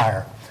to the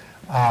fire.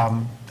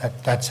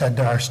 That said,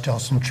 there are still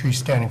some trees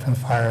standing from the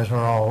fire, as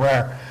we're all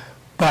aware.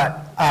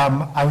 But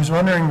I was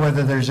wondering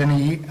whether there's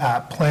any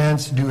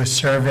plans to do a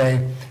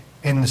survey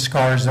in the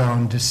SCAR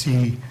zone to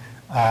see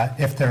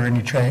if there are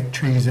any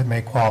trees that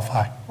may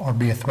qualify or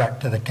be a threat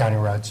to the county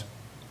roads.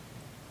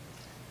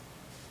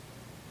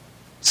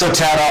 So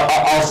Tad,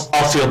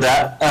 I'll field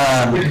that.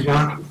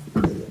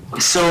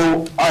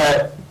 So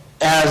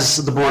as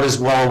the board is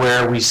well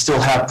aware, we still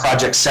have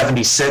Project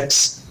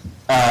 76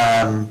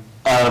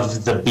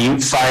 of the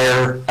Butte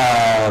Fire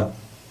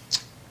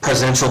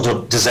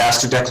Presidential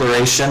Disaster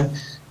Declaration.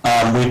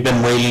 We've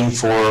been waiting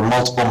for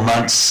multiple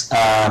months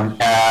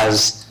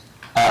as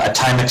a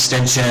time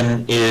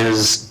extension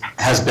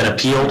has been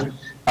appealed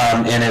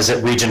and is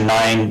at Region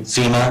 9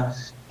 FEMA.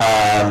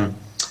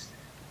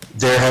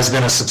 There has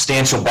been a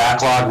substantial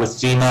backlog with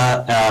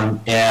FEMA,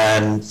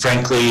 and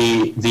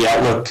frankly, the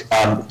outlook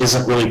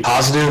isn't really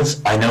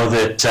positive. I know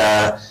that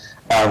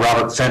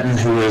Robert Fenton,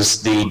 who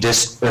is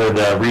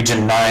the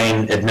Region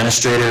 9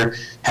 administrator,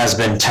 has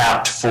been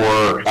tapped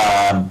for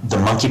the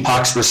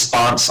monkeypox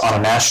response on a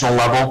national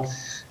level.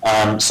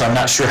 So I'm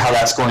not sure how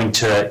that's going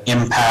to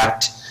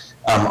impact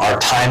our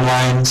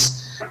timelines.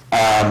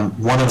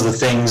 One of the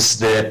things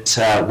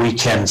that we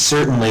can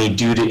certainly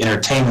do to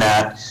entertain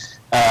that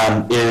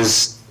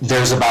is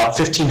there's about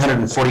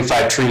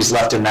 1,545 trees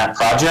left in that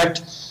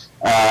project.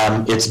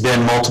 It's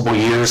been multiple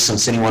years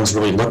since anyone's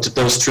really looked at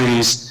those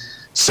trees.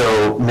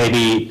 So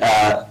maybe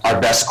our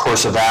best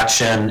course of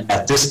action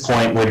at this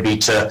point would be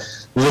to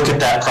look at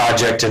that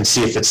project and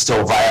see if it's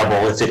still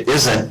viable. If it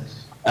isn't,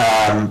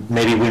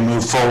 maybe we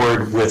move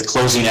forward with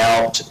closing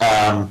out.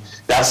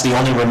 That's the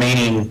only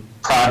remaining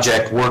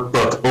project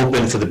workbook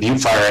open for the Butte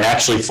Fire and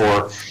actually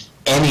for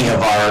any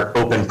of our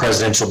open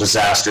presidential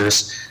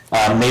disasters.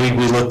 Maybe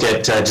we look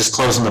at just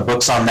closing the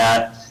books on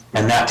that,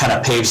 and that kind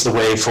of paves the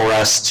way for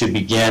us to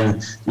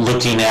begin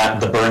looking at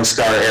the burn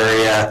scar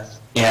area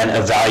and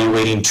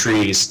evaluating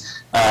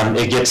trees.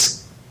 It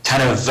gets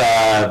kind of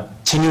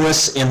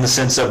tenuous in the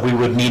sense that we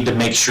would need to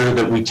make sure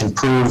that we can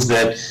prove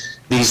that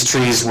these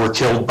trees were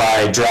killed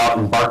by drought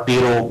and bark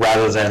beetle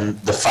rather than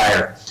the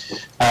fire.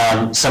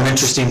 Some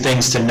interesting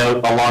things to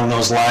note along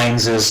those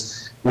lines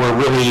is we're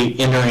really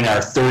entering our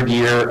 3rd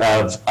year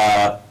of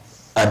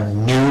a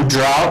new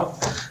drought.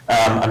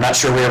 I'm not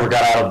sure we ever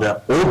got out of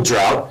the old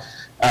drought,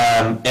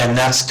 and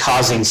that's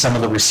causing some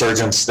of the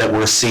resurgence that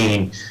we're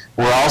seeing.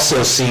 We're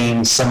also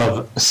seeing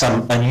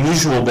some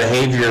unusual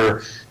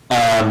behavior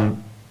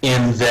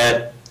in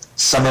that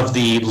some of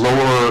the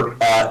lower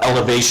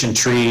elevation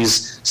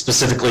trees,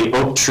 specifically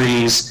oak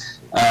trees,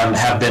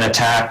 have been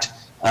attacked,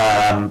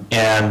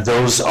 and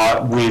those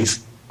we've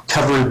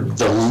covered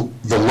the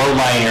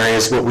low-lying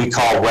areas, what we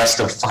call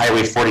west of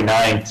Highway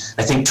 49,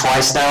 I think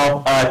twice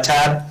now,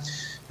 Tad.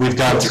 We've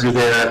gone through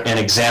there and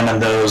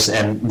examined those,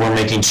 and we're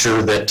making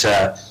sure that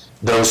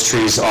those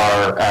trees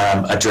are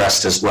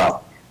addressed as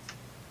well.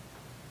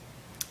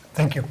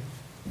 Thank you.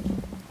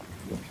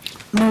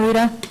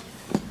 Maruda?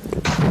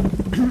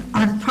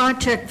 On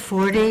Project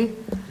 40,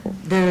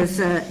 there's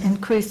an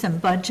increase in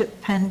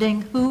budget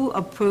pending. Who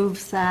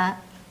approves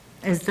that?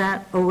 Is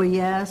that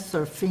OES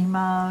or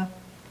FEMA?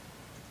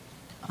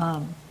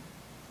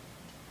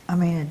 I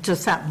mean, it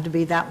just happened to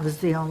be that was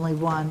the only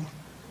one.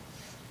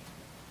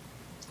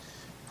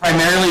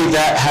 Primarily,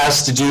 that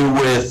has to do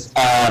with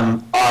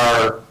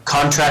our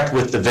contract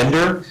with the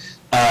vendor.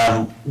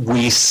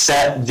 We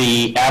set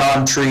the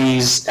add-on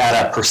trees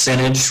at a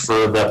percentage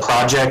for the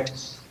project.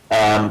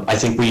 I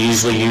think we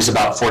usually use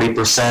about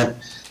 40%.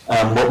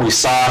 What we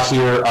saw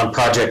here on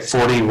Project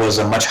 40 was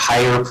a much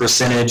higher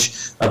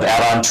percentage of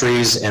add-on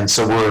trees, and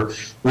so we're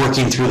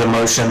working through the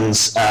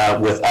motions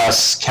with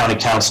us, County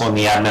Council, and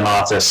the admin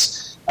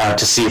office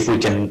to see if we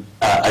can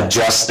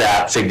adjust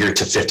that figure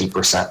to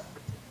 50%.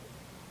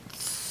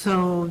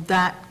 So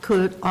that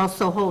could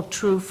also hold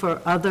true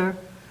for other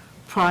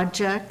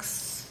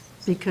projects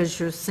because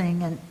you're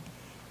seeing an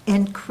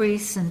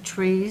increase in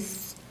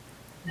trees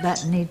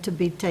that need to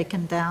be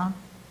taken down?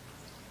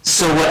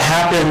 So what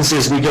happens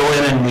is we go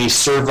in and we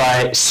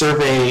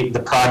survey the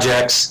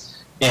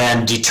projects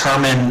and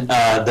determine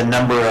the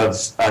number of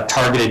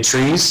targeted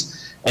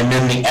trees, and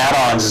then the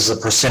add-ons is a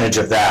percentage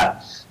of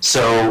that.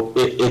 So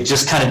it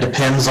just kind of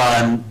depends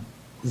on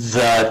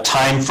the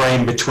time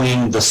frame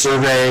between the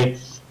survey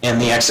and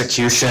the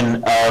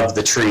execution of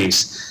the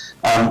trees.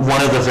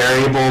 One of the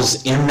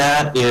variables in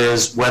that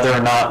is whether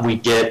or not we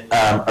get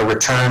a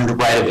returned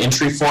right of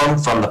entry form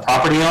from the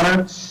property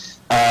owner.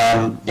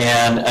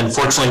 And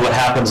unfortunately, what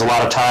happens a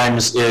lot of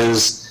times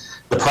is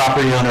the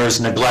property owners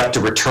neglect to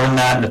return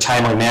that in a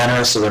timely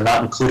manner, so they're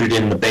not included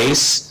in the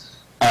base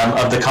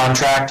of the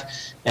contract.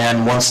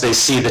 And once they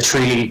see the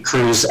tree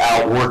crews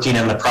out working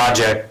in the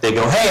project, they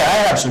go, hey,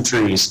 I have some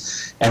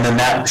trees. And then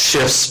that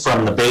shifts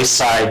from the base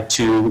side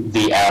to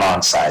the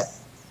add-on side.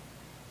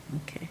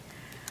 Okay.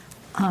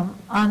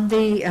 On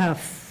the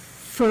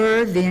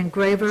fir, the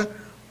engraver,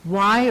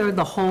 why are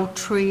the whole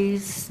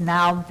trees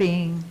now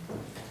being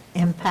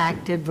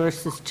impacted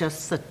versus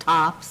just the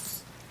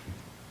tops?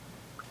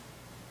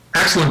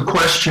 Excellent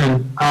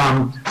question.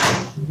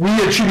 We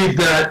attribute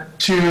that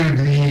to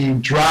the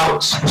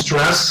drought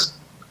stress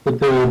that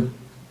the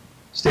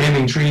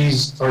standing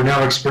trees are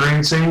now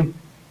experiencing.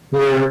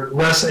 They're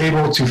less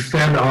able to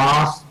fend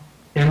off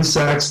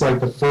insects like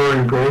the fir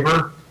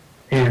engraver,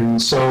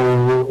 and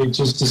so it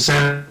just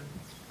descends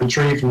the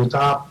tree from the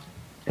top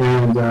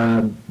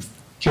and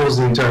kills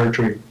the entire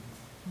tree.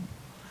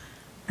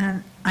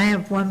 And I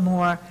have one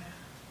more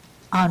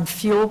on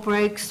fuel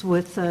breaks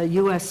with the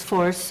U.S.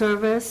 Forest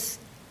Service.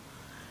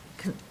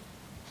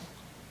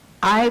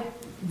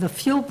 The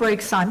fuel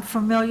breaks I'm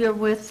familiar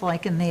with,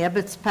 like in the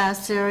Ebbets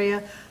Pass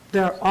area,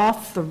 they're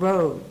off the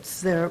roads.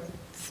 They're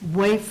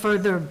way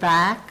further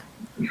back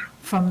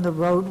from the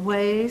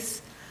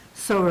roadways.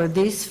 So are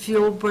these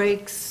fuel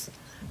breaks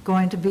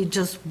going to be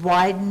just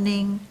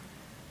widening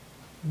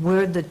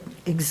where the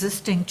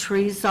existing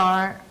trees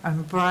are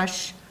and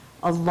brush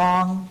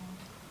along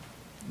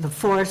the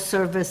Forest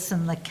Service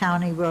and the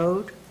county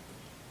road?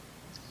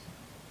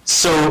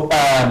 So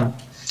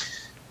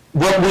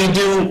what we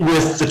do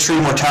with the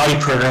tree mortality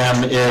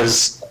program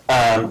is,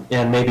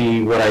 and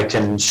maybe what I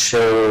can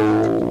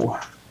show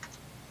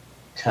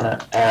kind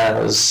of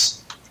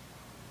as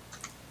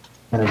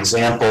an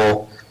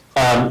example.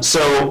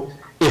 So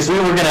if we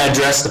were going to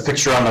address the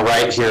picture on the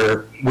right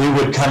here, we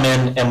would come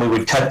in and we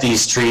would cut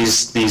these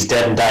trees, these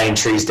dead and dying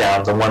trees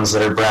down, the ones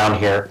that are brown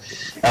here.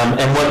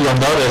 And what you'll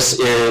notice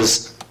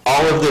is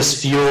all of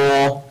this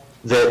fuel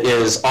that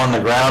is on the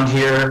ground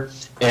here,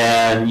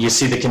 and you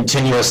see the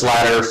continuous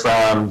ladder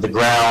from the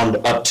ground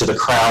up to the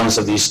crowns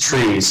of these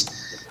trees.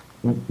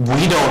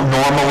 We don't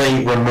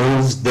normally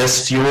remove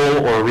this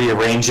fuel or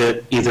rearrange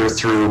it either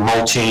through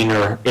mulching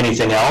or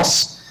anything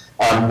else.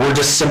 We're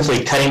just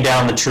simply cutting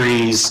down the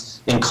trees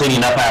and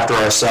cleaning up after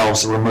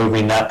ourselves,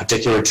 removing that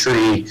particular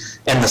tree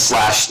and the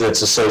slash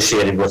that's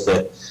associated with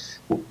it.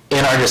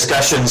 In our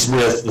discussions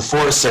with the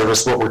Forest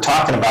Service, what we're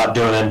talking about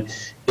doing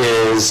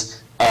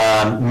is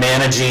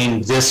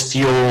managing this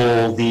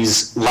fuel,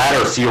 these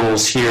ladder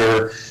fuels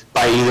here,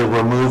 by either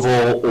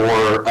removal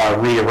or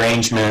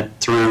rearrangement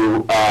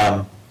through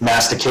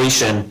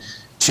mastication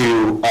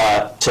to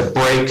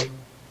break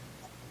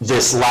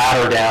this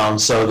ladder down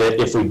so that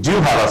if we do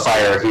have a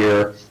fire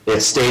here, it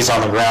stays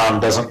on the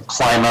ground, doesn't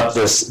climb up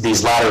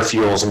these ladder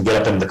fuels and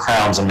get up into the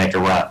crowns and make a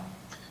run.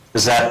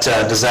 Does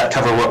that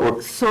cover what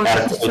we're So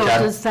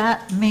does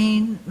that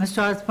mean,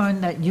 Mr. Osborne,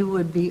 that you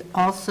would be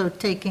also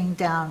taking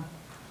down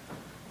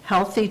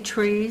healthy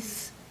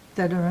trees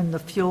that are in the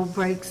fuel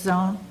break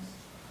zone?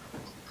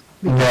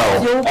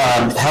 No,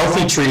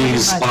 healthy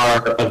trees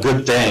are a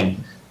good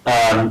thing.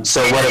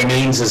 So what it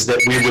means is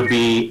that we would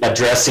be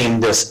addressing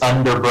this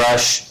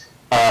underbrush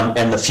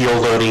and the fuel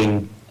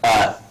loading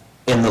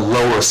in the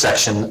lower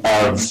section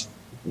of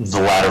the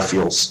ladder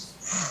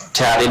fuels.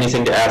 Tad,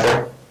 anything to add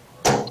there?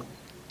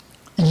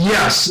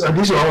 Yes,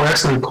 these are all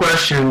excellent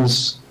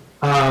questions.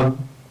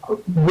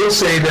 We'll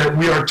say that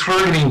we are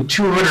targeting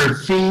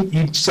 200 feet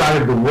each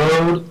side of the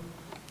road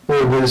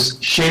for this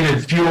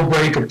shaded fuel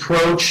break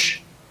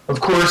approach.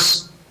 Of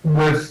course,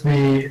 with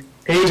the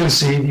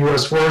agency, the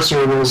U.S. Forest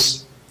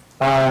Service,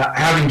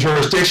 having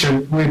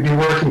jurisdiction, we'd be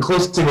working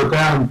closely with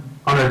them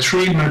on a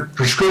treatment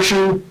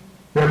prescription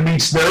that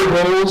meets their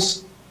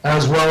goals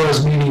as well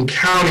as meeting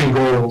county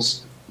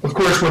goals. Of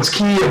course, what's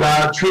key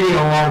about treating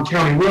along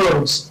county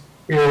roads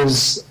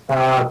is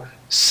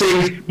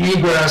safe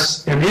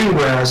egress and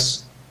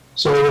ingress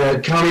so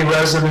that county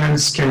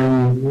residents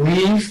can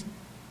leave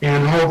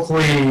and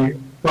hopefully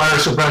fire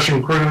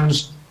suppression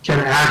crews can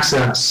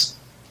access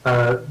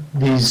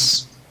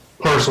these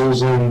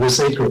parcels and this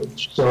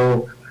acreage.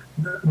 So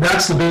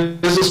that's the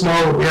business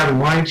model that we have in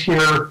mind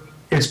here.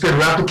 It's been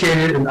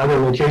replicated in other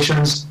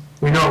locations.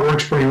 We know it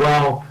works pretty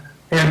well.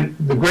 And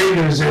the great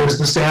news is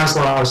the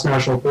Stanislaus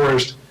National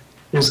Forest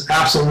is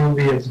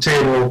absolutely at the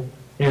table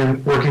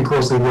and working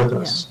closely with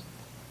us.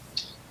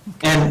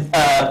 And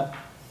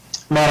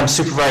Madam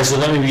Supervisor,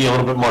 let me be a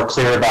little bit more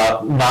clear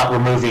about not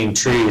removing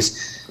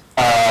trees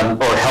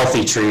or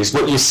healthy trees.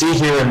 What you see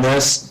here in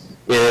this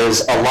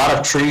is a lot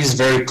of trees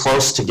very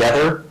close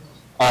together.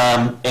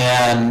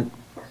 And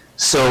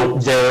so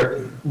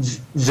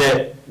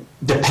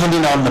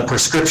depending on the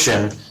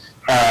prescription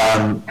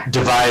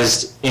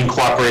devised in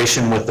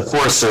cooperation with the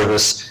Forest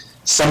Service,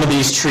 some of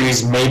these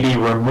trees may be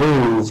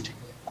removed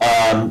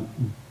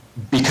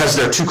because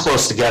they're too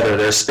close together.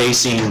 Their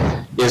spacing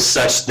is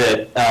such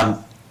that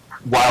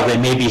while they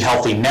may be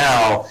healthy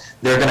now,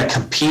 they're going to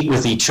compete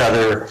with each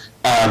other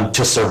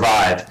to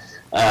survive.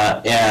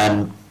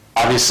 And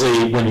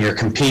obviously, when you're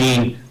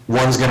competing,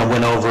 one's going to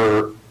win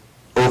over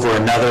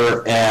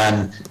another,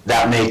 and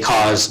that may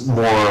cause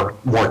more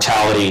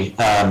mortality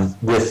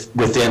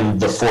within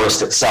the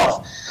forest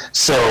itself.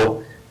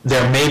 So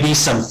there may be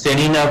some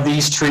thinning of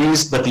these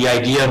trees, but the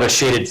idea of a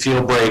shaded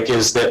field break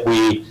is that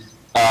we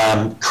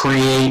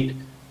create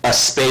a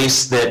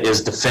space that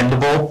is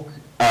defendable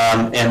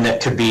and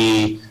that could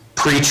be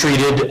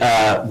pre-treated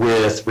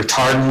with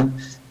retardant,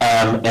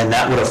 and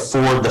that would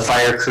afford the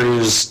fire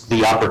crews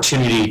the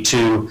opportunity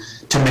to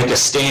make a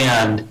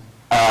stand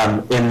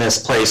in this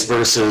place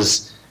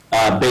versus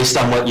based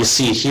on what you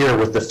see here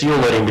with the fuel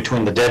lighting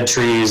between the dead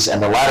trees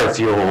and the ladder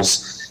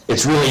fuels,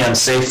 it's really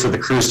unsafe for the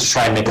crews to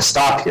try and make a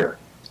stop here.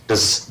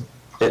 Is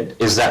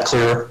that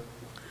clear?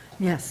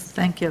 Yes,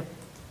 thank you.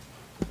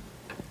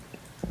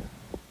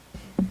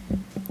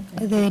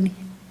 Are there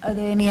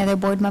any other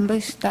board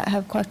members that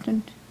have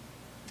questions?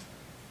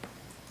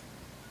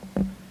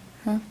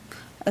 Huh?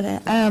 Okay,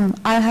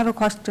 I have a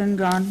question,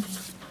 John.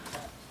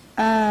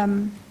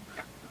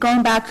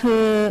 Going back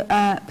to,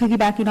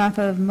 piggybacking off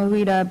of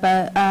Marita,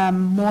 but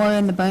more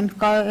in the Burn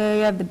Scar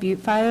area of the Butte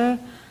Fire,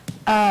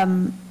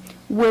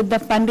 with the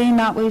funding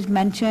that was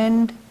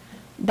mentioned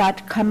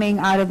that's coming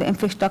out of the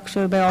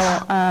infrastructure bill,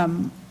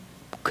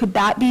 could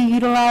that be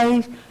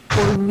utilized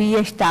for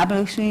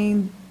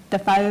reestablishing the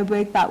fire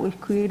break that was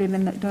created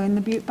during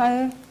the Butte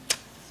Fire?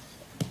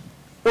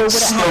 Or would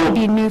it have to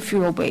be new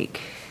fuel break?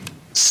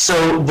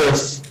 So the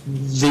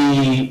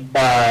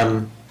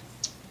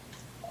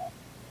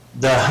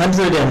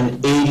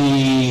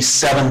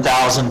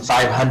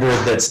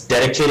 187,500 that's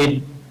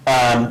dedicated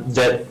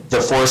that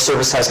the Forest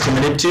Service has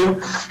committed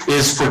to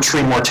is for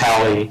tree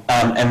mortality,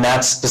 and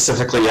that's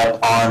specifically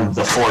up on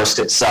the forest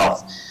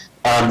itself.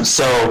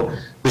 So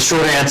the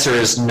short answer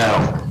is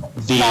no.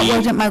 That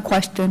wasn't my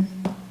question.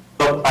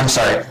 Oh, I'm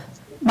sorry.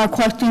 My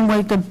question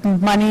was the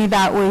money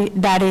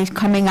that is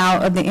coming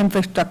out of the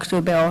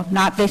infrastructure bill,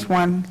 not this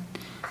one.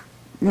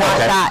 Not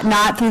Okay. that,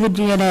 not through the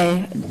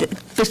GNA,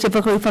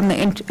 specifically from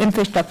the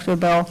infrastructure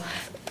bill,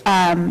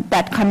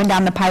 that's coming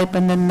down the pipe,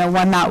 and then the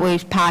one that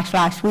was passed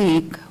last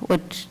week,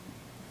 which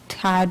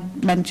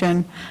Tad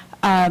mentioned,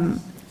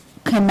 can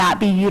that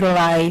be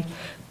utilized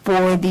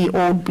for the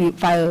old Butte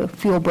Fire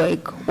fuel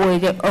break, or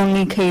is it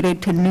only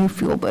catered to new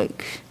fuel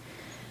breaks?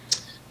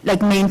 Like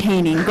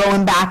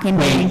going back and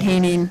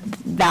maintaining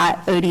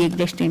that already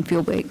existing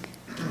fuel break?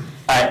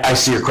 I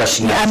see your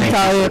question now. Yeah, I'm Thank you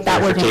sorry for if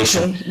that wasn't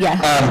clarification. clear.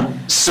 Yeah.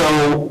 So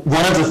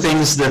one of the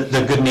things that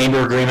the Good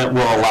Neighbor Agreement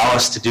will allow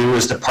us to do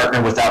is to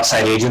partner with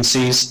outside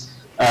agencies.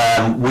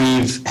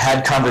 We've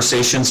had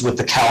conversations with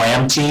the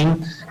Cal-Am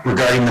team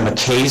regarding the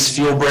McKay's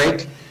fuel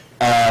break,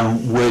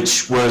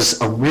 which was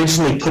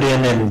originally put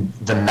in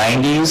the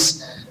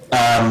 90s,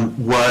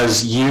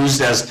 was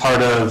used as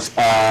part of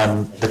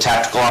the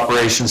tactical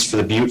operations for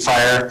the Butte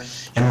Fire,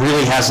 and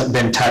really hasn't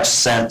been touched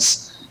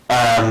since.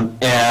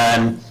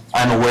 And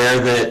I'm aware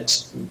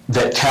that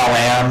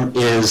Cal-Am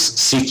is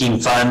seeking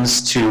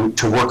funds to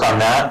work on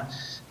that.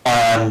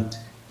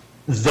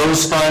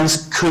 Those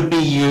funds could be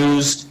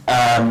used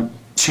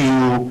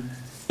to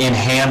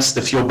enhance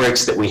the fuel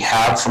breaks that we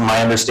have, from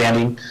my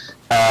understanding,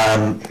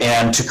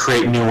 and to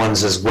create new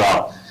ones as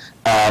well.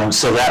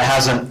 So that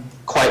hasn't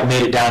quite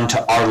made it down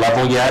to our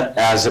level yet,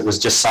 as it was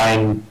just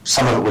signed,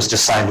 some of it was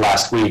just signed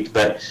last week,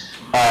 but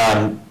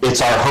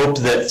it's our hope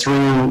that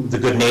through the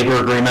Good Neighbor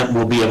Agreement,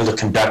 we'll be able to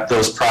conduct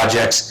those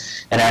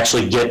projects and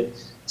actually get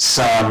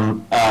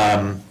some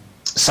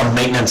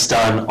maintenance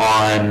done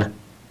on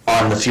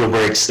the fuel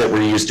breaks that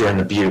were used during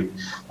the Butte.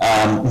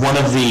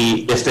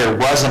 If there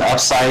was an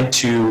upside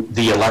to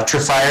the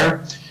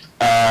electrifier,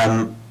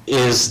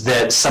 is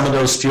that some of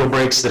those fuel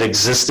breaks that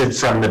existed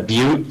from the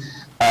Butte,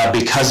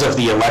 because of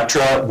the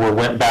Electra,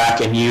 went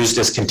back and used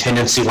as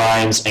contingency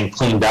lines and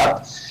cleaned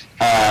up.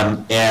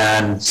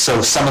 And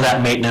so some of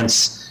that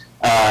maintenance,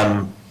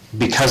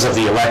 because of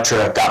the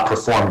Electra, got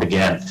performed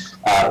again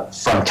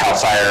from CAL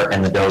FIRE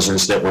and the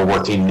dozers that were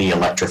working the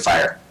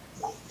electrifier.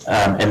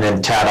 And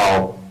then Tad,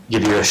 I'll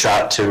give you a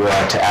shot to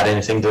add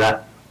anything to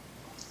that.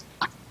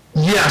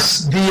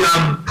 Yes, the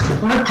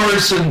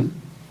bipartisan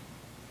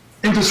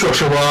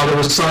infrastructure law that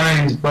was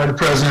signed by the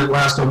president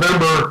last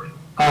November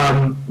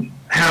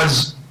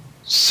has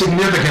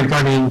significant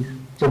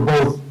funding for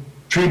both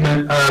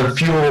treatment of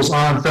fuels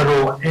on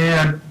federal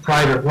and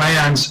private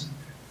lands.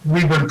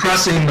 We've been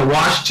pressing the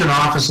Washington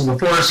office of the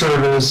Forest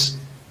Service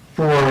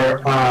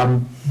for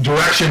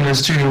direction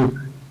as to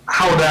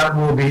how that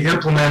will be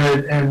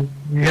implemented, and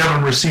we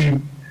haven't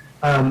received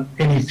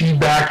any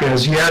feedback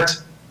as yet.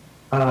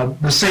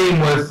 The same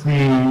with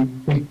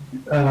the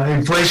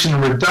Inflation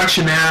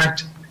Reduction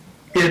Act.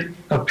 It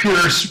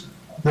appears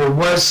there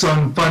was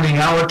some funding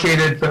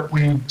allocated, but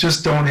we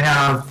just don't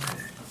have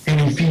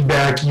any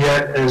feedback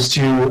yet as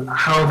to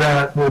how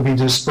that will be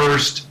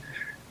dispersed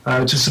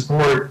to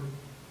support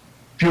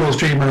fuels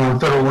treatment on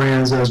federal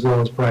lands as well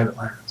as private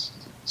lands.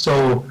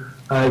 So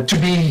to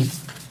be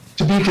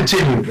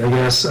continued, I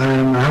guess,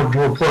 and I hope to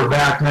report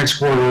back next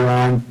quarter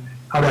on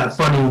how that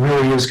funding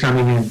really is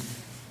coming in.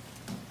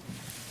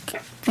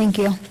 Thank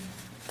you.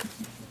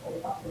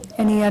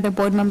 Any other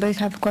board members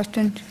have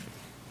questions?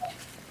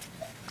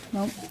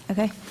 No?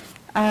 Okay.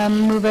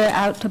 Move it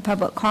out to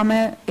public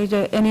comment. Is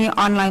there any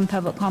online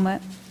public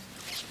comment?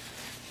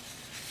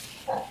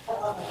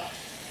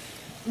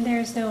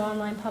 There's no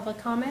online public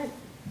comment.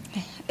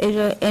 Is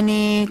there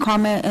any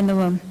comment in the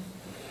room?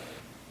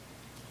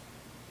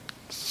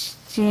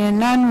 Seeing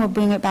none, we'll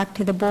bring it back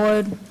to the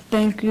board.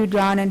 Thank you,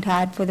 John and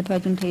Tad, for the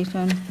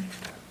presentation.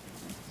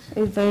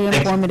 It was very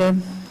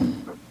informative.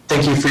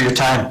 Thank you for your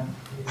time.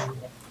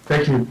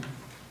 Thank you.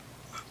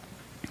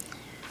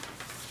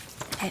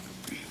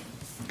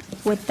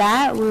 With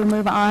that, we'll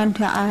move on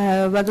to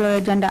our regular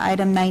agenda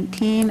item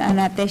 19, and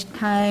at this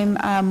time,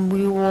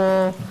 we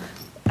will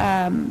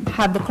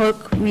have the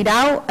clerk read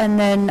out, and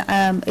then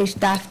is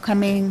staff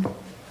coming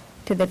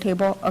to the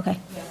table? Okay.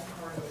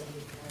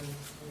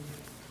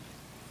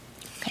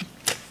 Okay.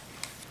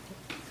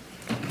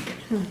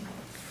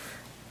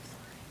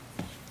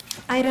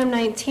 Item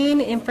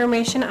 19,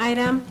 information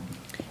item.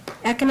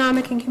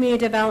 Economic and Community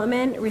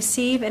Development,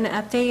 receive an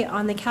update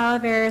on the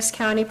Calaveras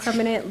County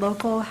Permanent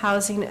Local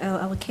Housing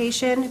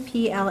Allocation,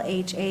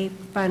 PLHA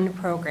Fund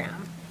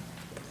Program.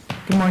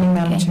 Good morning,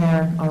 Madam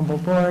Chair, Honorable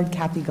Board.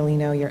 Kathy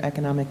Galino, your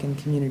Economic and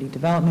Community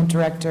Development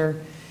Director,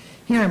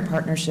 here in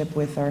partnership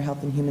with our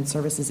Health and Human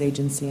Services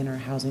Agency and our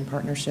Housing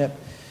Partnership.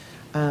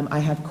 I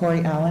have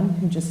Corey Allen,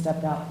 who just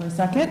stepped out for a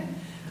second,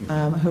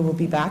 who will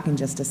be back in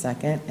just a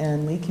second,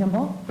 and Lee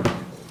Kimball,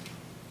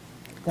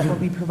 that will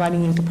be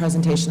providing you the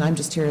presentation. I'm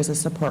just here as a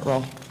support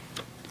role.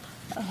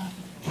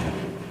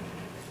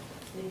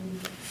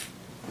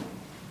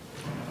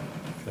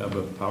 Have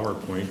a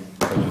PowerPoint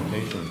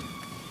presentation.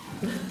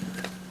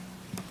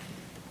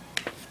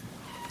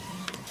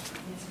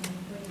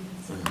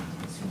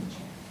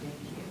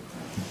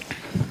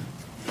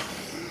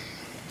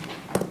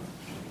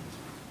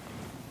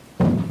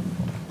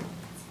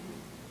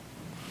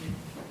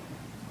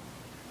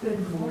 Good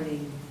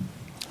morning.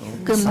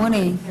 Good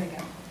morning.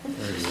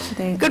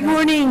 Good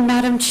morning,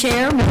 Madam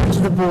Chair, members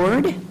of the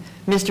board,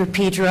 Mr.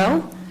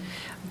 Pedro,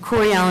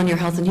 Corey Allen, your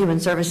Health and Human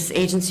Services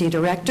Agency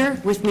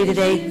Director. With me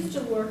today. Does he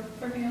still work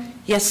for him?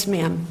 Yes,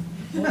 ma'am.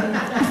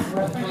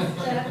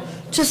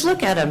 Just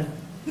look at him.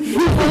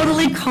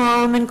 Totally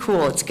calm and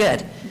cool. It's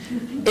good.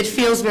 It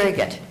feels very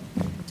good.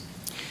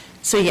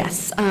 So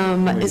yes,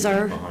 is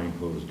our Behind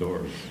closed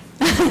doors.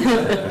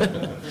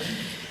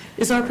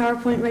 is our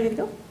PowerPoint ready to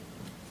go?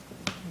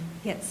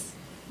 Yes.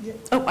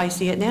 Oh, I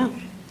see it now.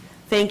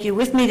 Thank you.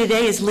 With me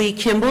today is Lee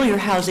Kimball, your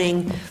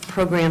Housing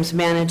Programs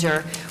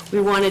Manager.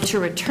 We wanted to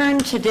return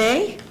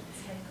today.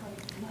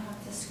 You'll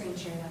have to screen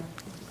share that.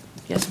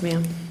 Yes,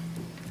 ma'am.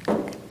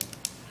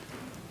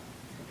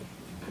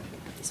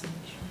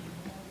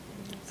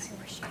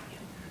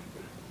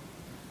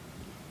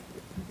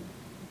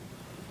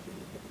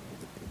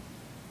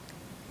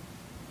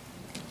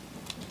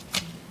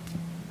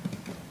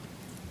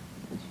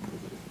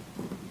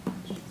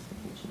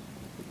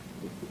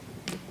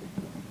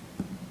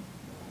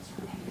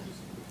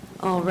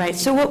 All right,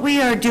 so what we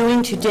are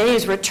doing today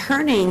is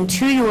returning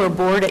to your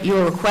board at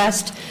your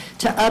request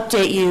to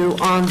update you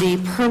on the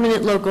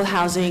Permanent Local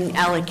Housing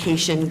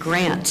Allocation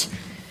Grant.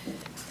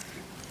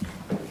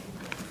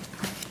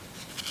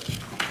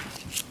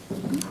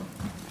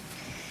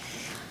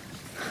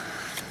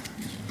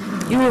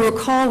 You will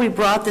recall we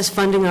brought this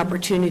funding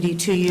opportunity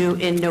to you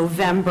in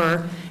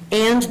November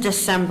and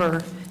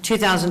December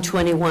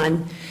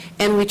 2021,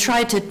 and we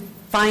tried to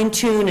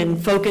fine-tune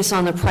and focus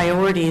on the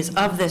priorities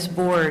of this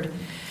board.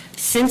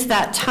 Since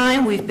that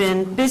time, we've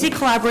been busy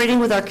collaborating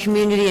with our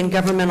community and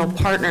governmental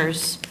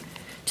partners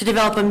to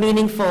develop a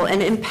meaningful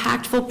and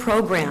impactful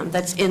program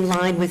that's in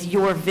line with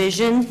your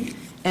vision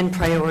and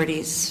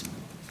priorities.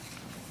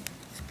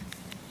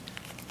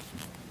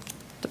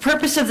 The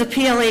purpose of the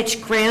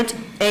PLH grant,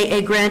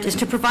 AA grant, is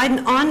to provide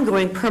an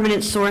ongoing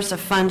permanent source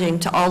of funding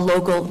to all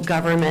local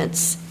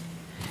governments.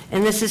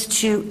 And this is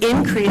to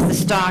increase the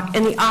stock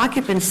and the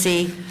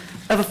occupancy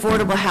of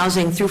affordable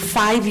housing through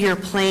 5-year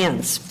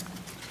plans.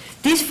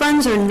 These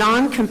funds are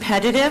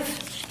non-competitive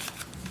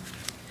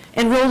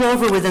and roll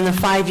over within the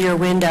 5-year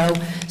window.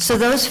 So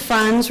those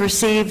funds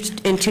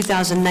received in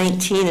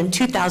 2019 and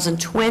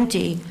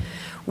 2020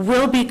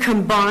 will be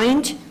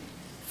combined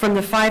from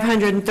the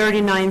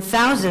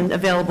 $539,000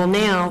 available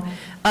now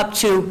up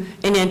to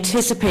an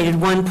anticipated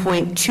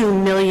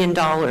 $1.2 million.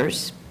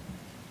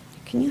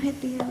 Can you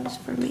hit the arrows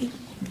for me?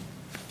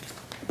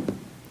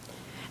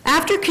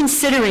 After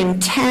considering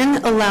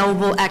 10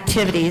 allowable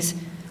activities,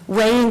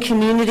 weighing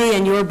community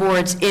and your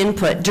board's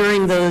input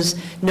during those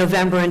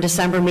November and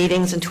December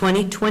meetings in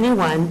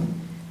 2021,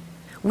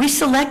 we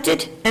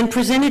selected and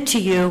presented to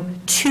you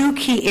 2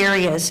 key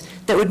areas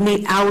that would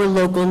meet our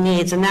local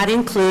needs, and that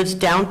includes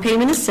down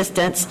payment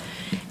assistance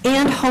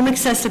and home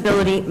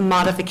accessibility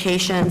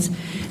modifications.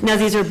 Now,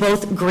 these are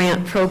both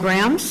grant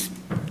programs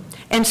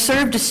and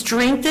serve to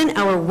strengthen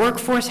our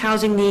workforce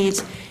housing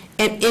needs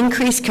and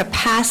increase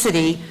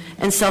capacity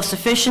and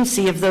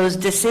self-sufficiency of those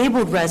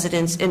disabled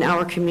residents in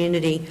our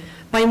community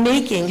by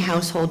making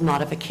household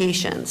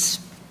modifications.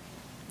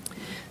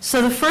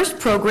 So the first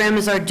program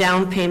is our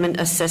down payment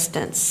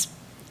assistance.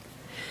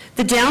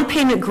 The down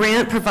payment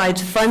grant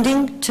provides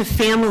funding to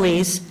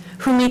families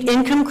who meet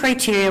income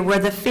criteria where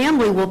the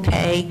family will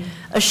pay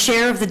a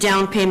share of the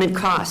down payment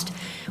cost,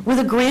 with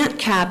a grant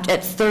capped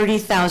at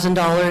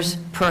 $30,000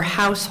 per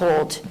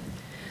household.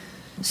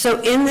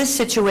 So in this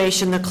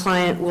situation, the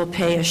client will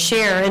pay a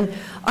share, and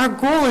our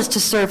goal is to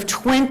serve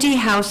 20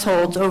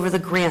 households over the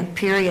grant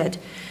period.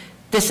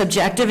 This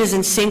objective is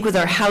in sync with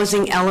our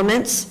housing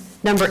elements,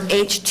 number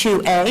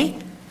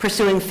H2A,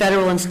 pursuing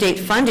federal and state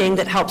funding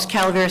that helps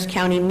Calaveras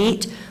County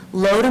meet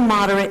low to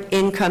moderate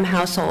income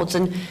households,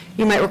 and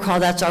you might recall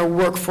that's our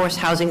workforce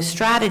housing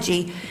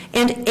strategy,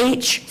 and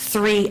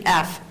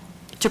H3F,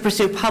 to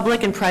pursue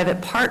public and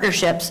private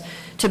partnerships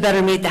to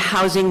better meet the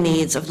housing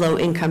needs of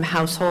low-income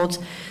households.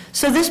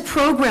 So this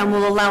program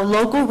will allow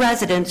local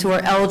residents who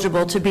are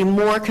eligible to be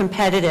more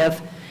competitive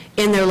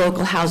in their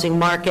local housing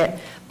market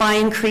by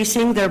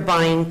increasing their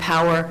buying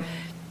power.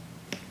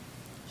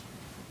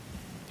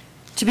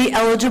 To be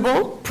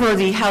eligible per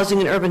the Housing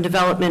and Urban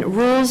Development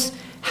rules,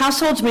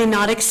 households may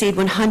not exceed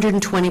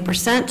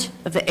 120%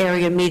 of the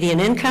area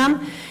median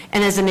income,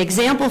 and as an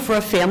example, for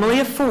a family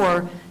of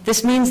 4,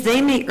 this means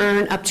they may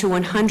earn up to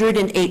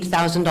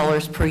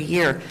 $108,000 per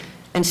year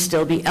and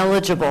still be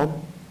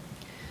eligible.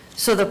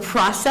 So the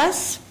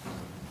process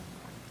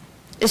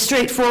is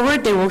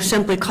straightforward. They will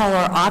simply call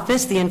our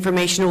office. The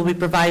information will be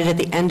provided at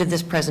the end of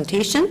this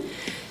presentation.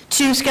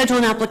 To schedule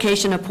an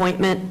application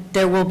appointment,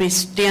 there will be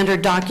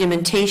standard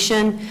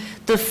documentation.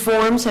 The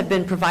forms have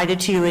been provided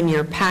to you in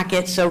your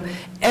packet, so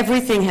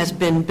everything has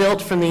been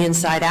built from the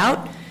inside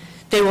out.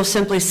 They will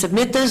simply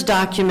submit those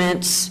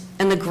documents,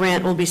 and the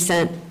grant will be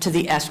sent to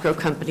the escrow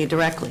company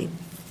directly.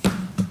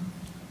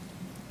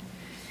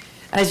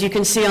 As you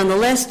can see on the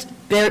list,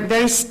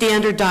 very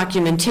standard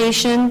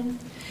documentation,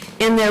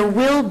 and there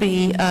will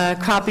be a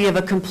copy of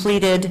a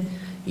completed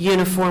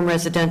uniform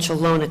residential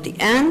loan at the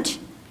end.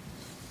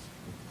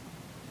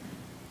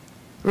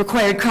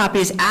 Required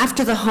copies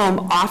after the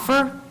home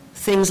offer,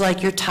 things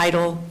like your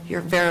title,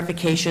 your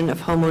verification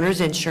of homeowner's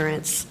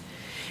insurance.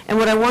 And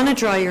what I want to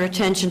draw your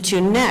attention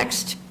to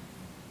next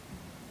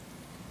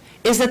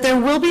is that there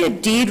will be a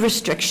deed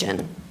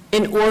restriction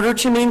in order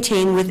to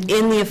maintain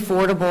within the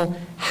affordable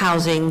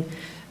housing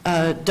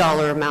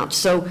dollar amount.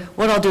 So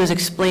what I'll do is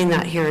explain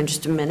that here in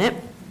just a minute.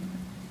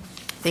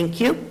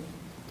 Thank you.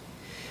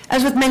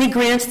 As with many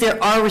grants,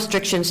 there are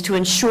restrictions to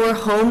ensure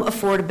home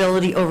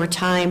affordability over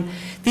time.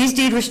 These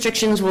deed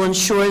restrictions will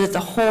ensure that the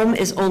home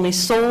is only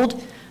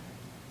sold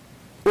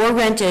or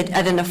rented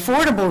at an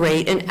affordable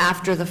rate and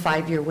after the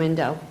 5-year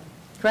window.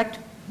 Correct?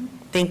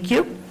 Thank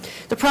you.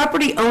 The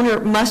property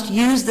owner must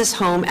use this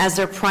home as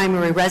their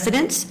primary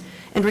residence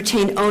and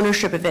retain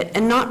ownership of it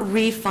and not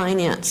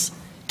refinance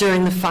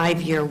during the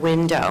 5-year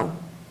window.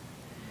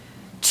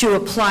 To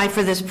apply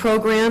for this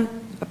program,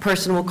 a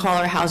person will call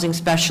our housing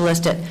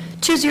specialist at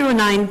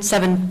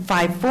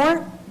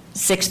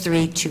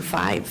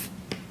 209-754-6325.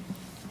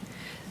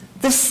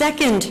 The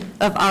second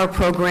of our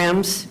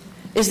programs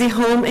is the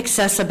Home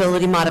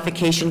Accessibility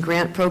Modification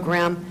Grant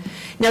Program.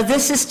 Now,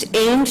 this is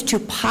aimed to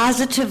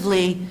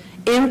positively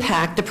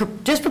impact the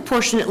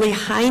disproportionately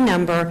high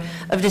number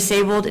of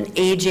disabled and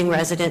aging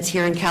residents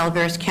here in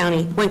Calaveras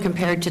County when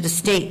compared to the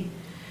state.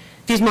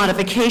 These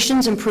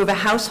modifications improve a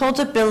household's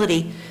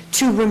ability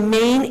to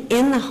remain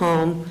in the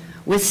home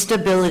with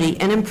stability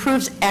and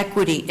improves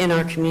equity in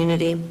our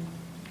community.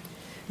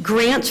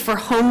 Grants for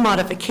home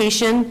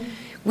modification,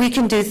 we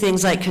can do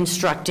things like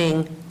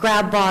constructing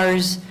grab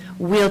bars,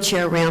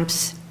 wheelchair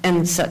ramps,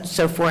 and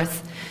so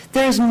forth.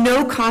 There is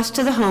no cost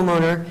to the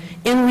homeowner,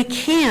 and we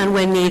can,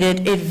 when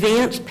needed,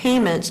 advance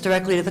payments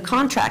directly to the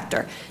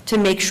contractor to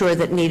make sure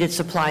that needed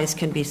supplies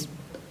can be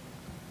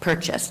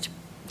purchased.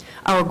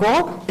 Our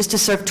goal is to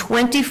serve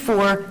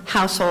 24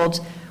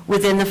 households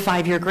within the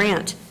 5-year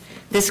grant.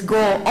 This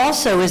goal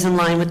also is in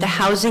line with the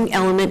housing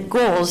element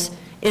goals,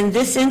 in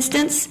this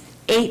instance,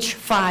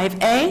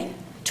 H5A,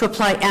 to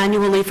apply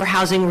annually for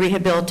housing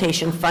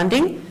rehabilitation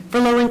funding for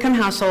low-income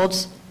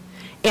households,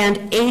 and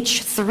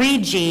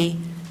H3G,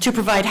 to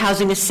provide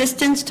housing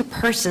assistance to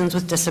persons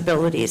with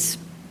disabilities.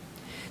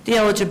 The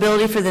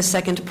eligibility for the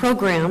second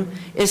program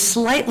is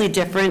slightly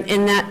different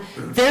in that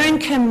their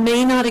income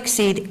may not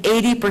exceed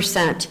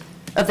 80%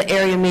 of the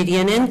area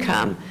median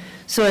income.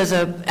 So as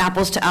a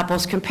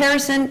apples-to-apples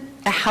comparison,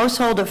 a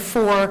household of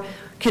 4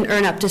 can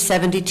earn up to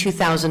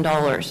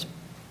 $72,000.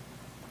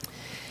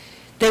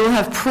 They will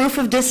have proof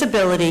of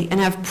disability and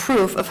have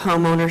proof of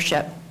home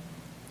ownership.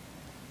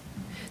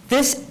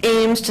 This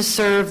aims to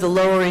serve the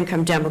lower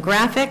income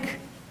demographic,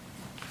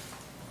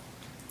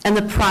 and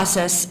the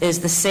process is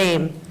the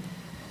same.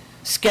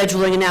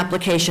 Scheduling an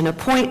application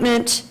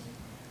appointment,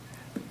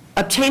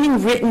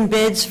 obtaining written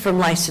bids from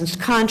licensed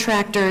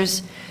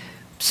contractors,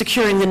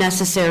 securing the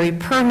necessary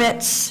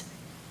permits,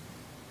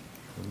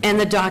 and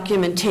the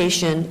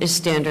documentation is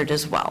standard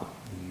as well.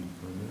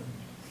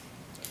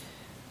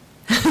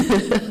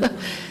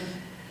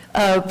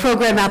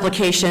 Program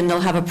application,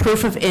 they'll have a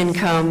proof of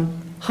income,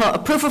 a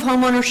proof of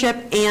home ownership,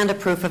 and a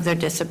proof of their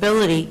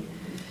disability.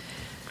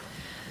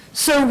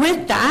 So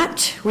with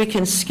that, we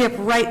can skip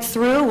right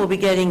through. We'll be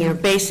getting your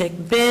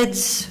basic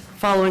bids,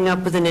 following up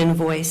with an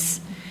invoice.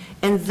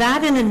 And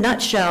that, in a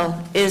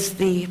nutshell, is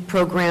the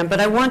program. But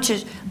I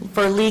want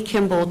for Lee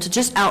Kimball to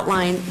just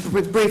outline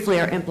briefly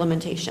our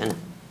implementation.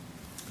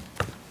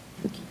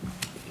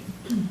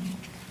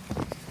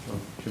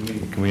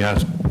 Can we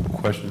ask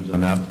questions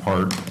on that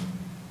part,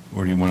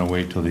 or do you want to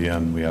wait till the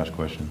end we ask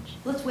questions?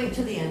 Let's wait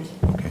till the end.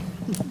 Okay.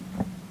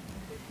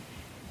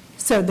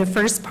 So the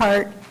first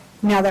part,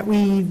 now that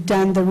we've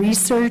done the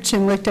research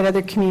and looked at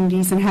other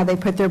communities and how they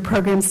put their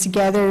programs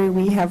together,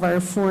 we have our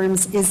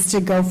forms, is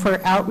to go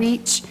for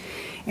outreach.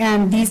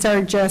 And these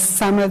are just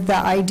some of the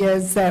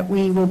ideas that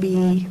we will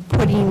be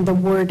putting the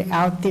word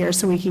out there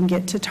so we can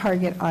get to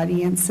target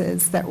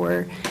audiences that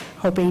we're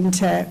hoping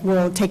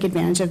will take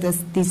advantage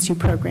of these 2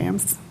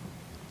 programs.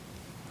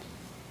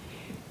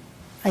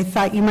 I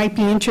thought you might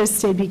be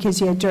interested, because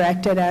you had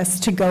directed us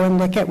to go and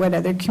look at what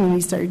other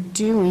communities are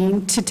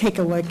doing, to take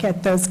a look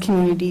at those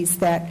communities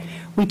that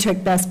we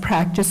took best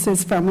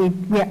practices from.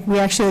 We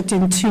actually looked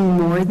into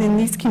more than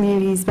these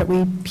communities, but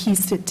we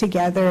pieced it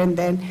together and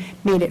then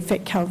made it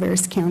fit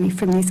Calaveras County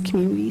from these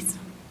communities.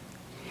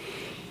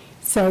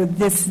 So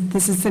this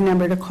is the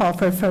number to call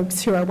for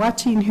folks who are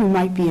watching who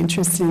might be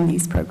interested in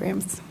these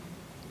programs.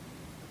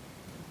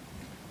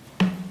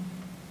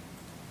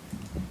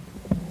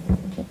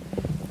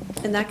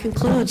 And that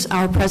concludes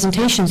our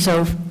presentation.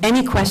 So if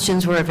any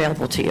questions were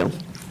available to you.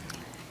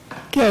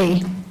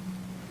 Okay.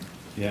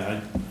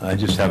 Yeah, I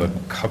just have a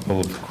couple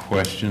of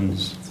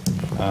questions.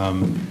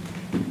 Going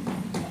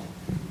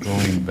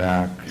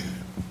back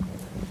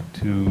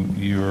to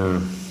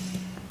your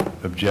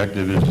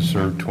objective is to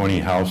serve 20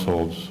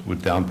 households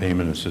with down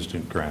payment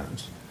assistance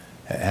grants.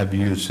 Have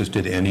you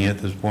assisted any at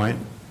this point?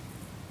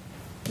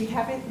 We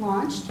haven't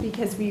launched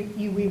because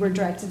we were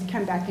directed to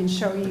come back and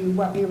show you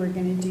what we were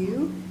going to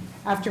do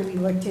after we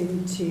looked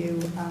into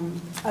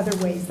other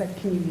ways that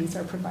communities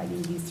are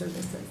providing these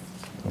services.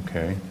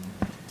 Okay.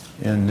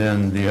 And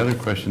then the other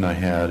question I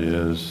had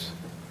is,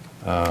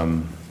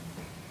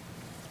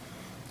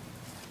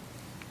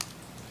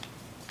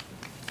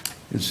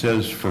 it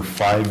says for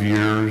 5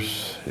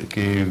 years, it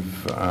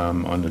gave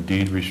on the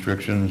deed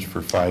restrictions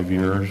for 5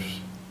 years.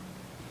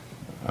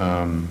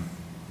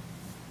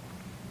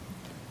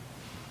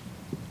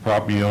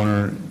 Property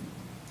owner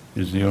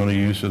is the only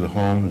use of the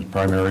home as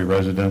primary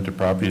resident. The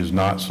property is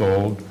not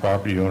sold.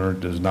 Property owner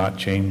does not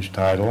change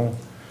title,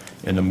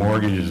 and the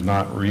mortgage is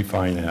not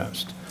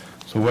refinanced.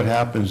 So what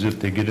happens if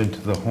they get into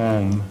the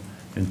home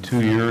and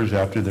 2 years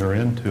after they're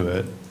into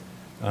it,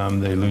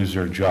 they lose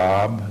their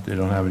job, they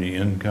don't have any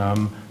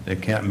income, they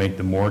can't make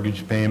the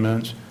mortgage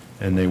payments,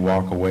 and they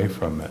walk away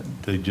from it?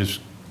 They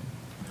just,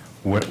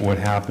 what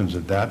happens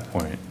at that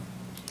point?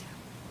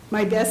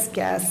 My best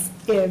guess,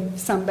 if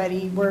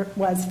somebody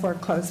was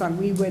foreclosed on,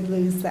 we would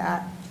lose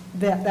that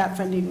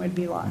funding would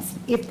be lost.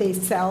 If they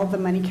sell, the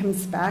money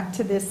comes back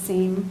to this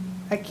same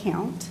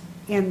account,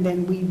 and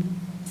then we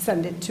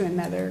send it to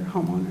another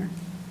homeowner.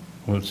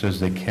 Well, it says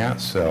they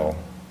can't sell.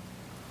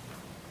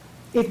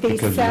 If they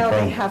Because sell, the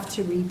they prob- have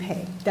to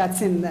repay.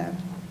 That's in the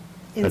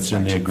That's in the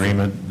instructions.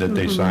 agreement that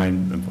they Mhm.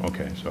 signed?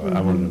 Okay, so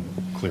I wasn't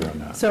clear on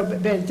that. So,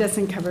 but it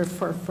doesn't cover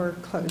for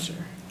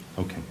foreclosure.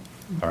 Okay,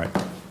 all right,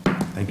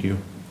 thank you.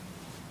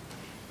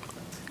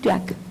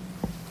 Jack?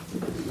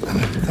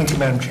 Thank you,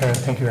 Madam Chair, and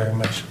thank you very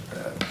much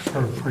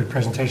for your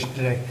presentation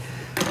today.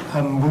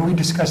 When we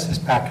discussed this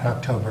back in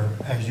October,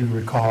 as you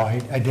recall,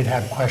 I did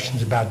have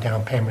questions about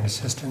down payment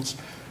assistance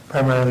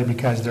primarily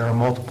because there are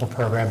multiple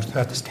programs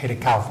throughout the state of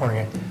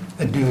California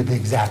that do the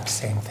exact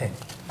same thing.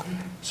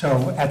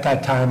 So at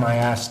that time, I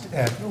asked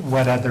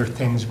what other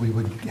things we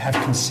would have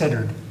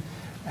considered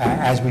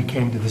as we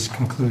came to this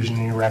conclusion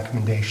in your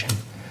recommendation.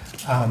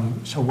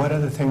 So what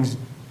other things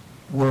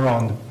were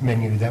on the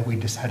menu that we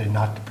decided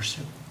not to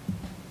pursue?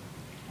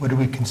 What do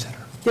we consider?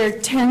 There are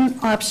 10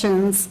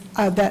 options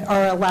that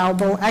are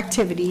allowable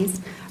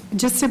activities.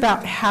 Just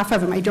about half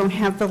of them, I don't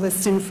have the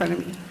list in front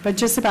of me, but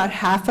just about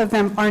half of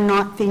them are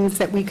not things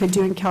that we could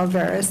do in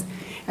Calaveras.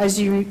 As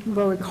you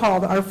will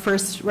recall, our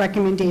first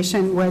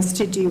recommendation was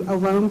to do a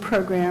loan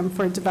program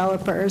for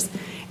developers,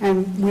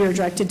 and we were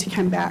directed to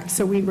come back.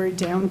 So we were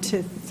down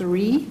to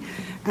 3.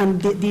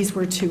 These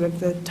were two of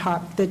the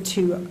top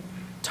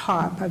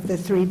of the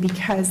 3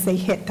 because they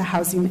hit the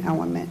housing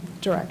element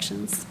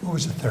directions. What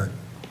was the third?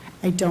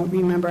 I don't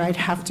remember. I'd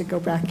have to go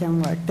back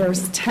and look.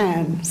 There's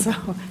 10, so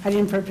I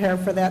didn't prepare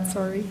for that,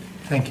 sorry.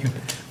 Thank you.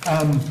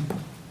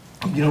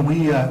 You know,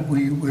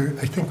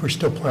 I think we're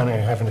still planning on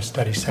having a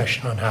study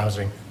session on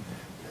housing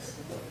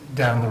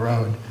down the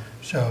road.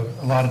 So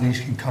a lot of these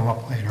can come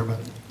up later, but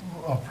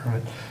I'll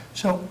permit.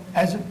 So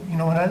as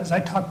I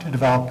talk to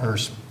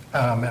developers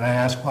and I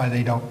ask why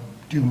they don't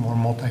do more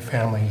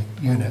multifamily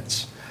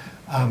units,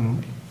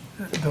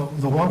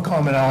 the one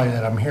commonality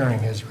that I'm hearing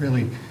is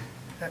really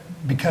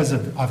because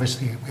of,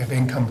 obviously, we have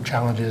income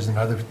challenges and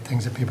other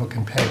things that people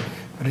can pay,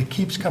 but it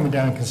keeps coming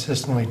down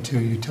consistently to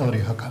utility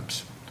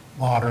hookups,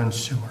 water and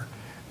sewer.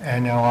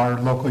 And now our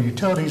local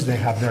utilities, they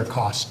have their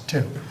costs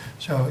too.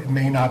 So it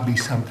may not be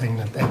something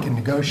that they can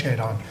negotiate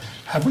on.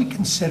 Have we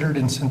considered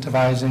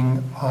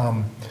incentivizing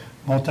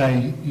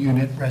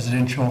multi-unit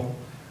residential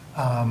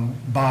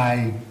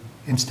by,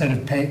 instead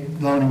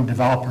of loaning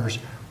developers,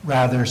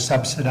 rather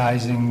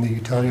subsidizing the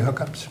utility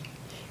hookups?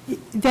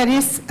 That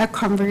is a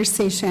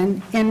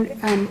conversation,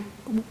 and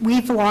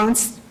we've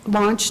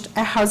launched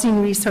a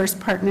housing resource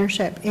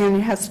partnership, and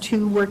it has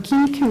 2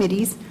 working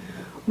committees.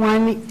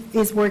 One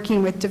is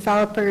working with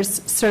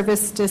developers,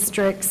 service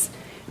districts,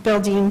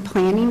 building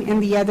planning,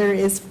 and the other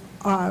is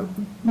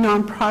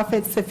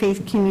nonprofits, the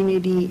faith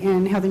community,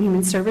 and Health and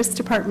Human Service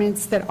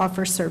departments that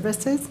offer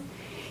services.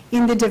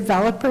 In the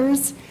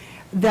developers,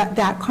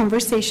 that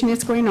conversation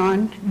is going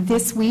on.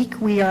 This week,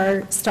 we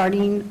are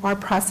starting our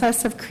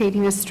process of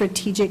creating a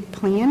strategic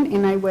plan,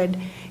 and I would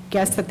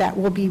guess that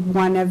will be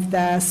one of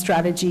the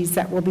strategies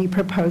that will be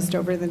proposed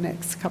over the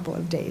next couple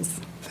of days.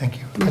 Thank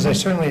you. Because I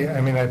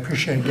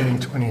appreciate getting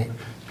 20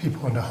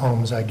 people into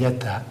homes, I get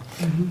that.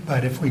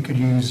 But if we could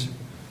use,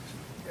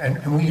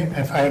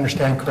 if I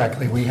understand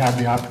correctly, we have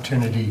the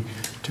opportunity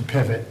to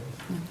pivot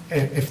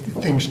if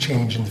things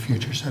change in the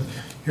future. So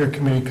if your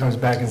committee comes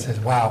back and says,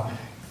 wow,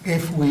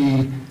 if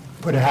we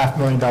put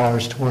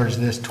 $500,000 towards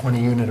this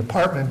 20-unit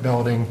apartment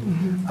building,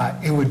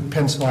 it would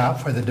pencil out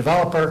for the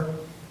developer,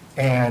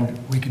 and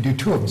we could do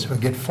 2 of them, so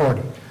we'd get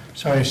 40.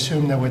 So I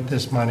assume that with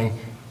this money,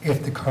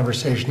 if the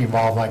conversation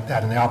evolved like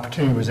that and the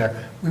opportunity was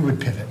there, we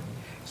would pivot.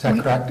 Is that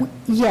correct?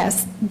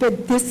 Yes,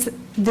 but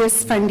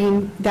this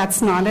funding,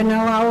 that's not an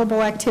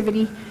allowable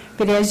activity.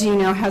 But as you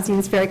know, housing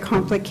is very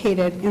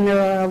complicated, and there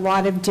are a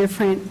lot of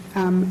different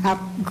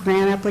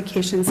grant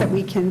applications that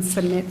we can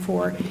submit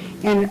for.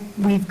 And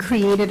we've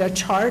created a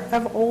chart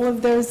of all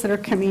of those that are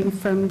coming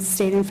from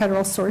state and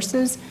federal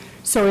sources.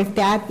 So if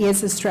that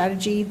is a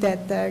strategy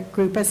that the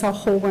group as a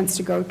whole wants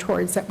to go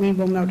towards, that we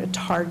will know to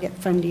target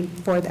funding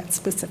for that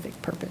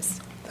specific purpose.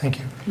 Thank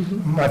you.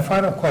 My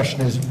final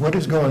question is, what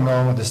is going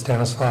on with the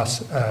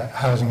Stanislaus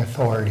Housing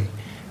Authority?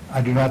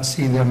 I do not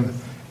see them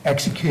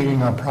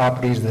executing on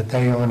properties that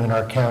they own in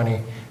our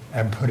county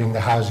and putting the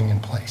housing in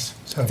place.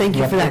 So Thank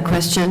you for that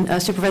question,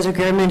 Supervisor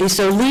Garamendi.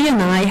 So Lee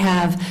and I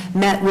have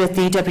met with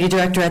the Deputy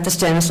Director at the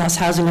Stanislaus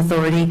Housing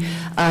Authority.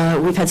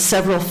 We've had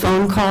several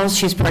phone calls.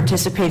 She's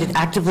participated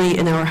actively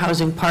in our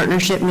housing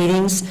partnership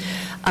meetings.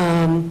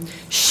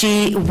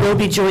 She will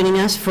be joining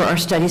us for our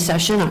study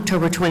session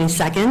October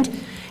 22nd.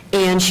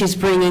 And she's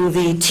bringing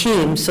the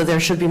team, so there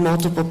should be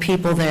multiple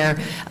people there.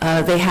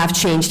 They have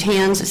changed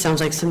hands. It sounds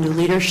like some new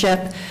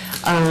leadership.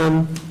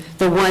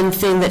 The one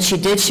thing that she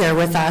did share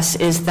with us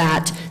is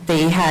that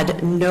they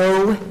had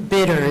no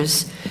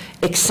bidders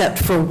except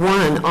for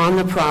one on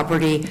the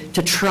property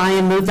to try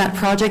and move that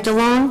project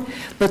along,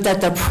 but that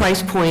the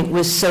price point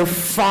was so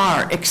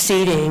far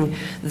exceeding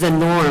the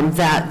norm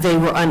that they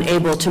were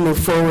unable to move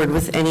forward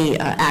with any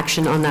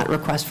action on that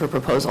request for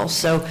proposal.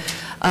 So,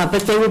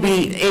 but they will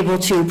be able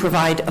to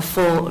provide a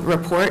full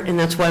report, and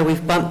that's why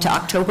we've bumped to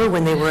October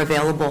when they were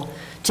available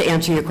to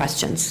answer your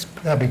questions.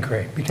 That'd be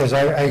great, because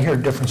I hear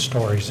different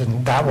stories,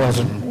 and that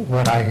wasn't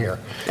what I hear.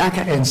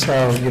 Okay. And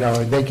so,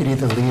 they could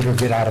either lead or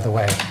get out of the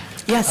way.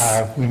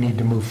 Yes. We need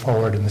to move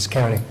forward in this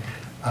county.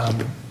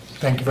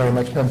 Thank you very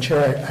much, Madam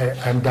Chair.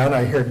 I'm done.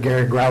 I hear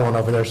Gary growling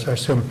over there, so I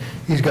assume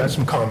he's got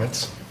some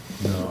comments.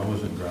 No, I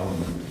wasn't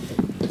growling.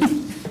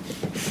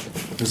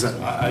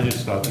 I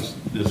just thought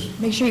this.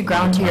 Make sure you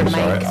ground to your mic.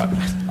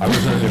 I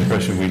was under the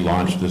impression we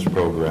launched this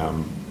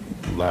program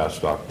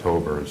last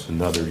October. It's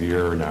another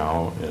year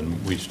now,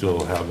 and we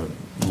still haven't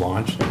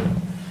launched it.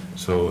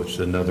 So it's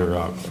another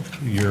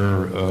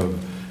year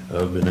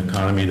of an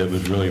economy that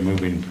was really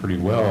moving pretty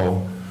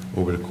well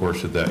over the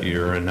course of that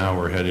year, and now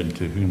we're headed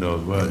to who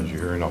knows what, as you're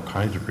hearing all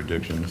kinds of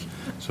predictions.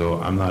 So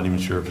I'm not even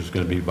sure if it's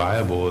going to be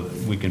viable.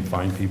 We can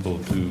find people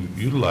to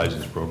utilize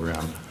this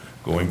program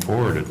going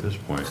forward at this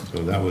point.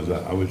 So that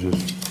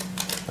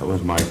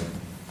was my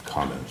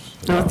comments.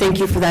 No, thank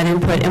you for that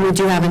input, and we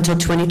do have until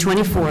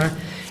 2024,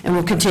 and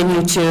we'll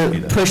continue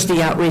to push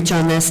the outreach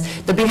on this.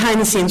 The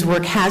behind-the-scenes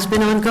work has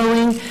been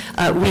ongoing.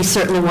 We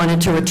certainly wanted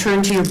to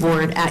return to your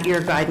board at your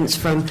guidance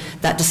from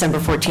that December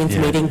 14th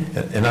Yeah. meeting.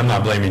 And I'm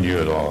not blaming you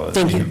at all.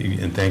 Thank you.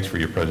 And thanks for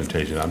your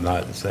presentation. I'm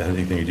not saying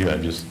anything to do, I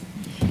just,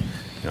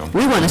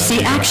 We want to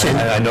see action.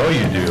 I know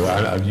you do.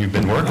 You've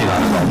been working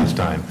on it all this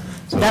time.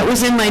 So- That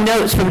was in my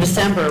notes from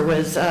December,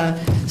 was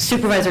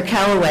Supervisor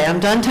Callaway,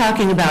 I'm done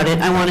talking about it,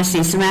 I want to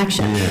see some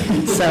action.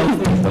 So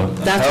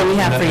that's what we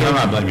have for you. I'm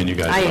not blaming you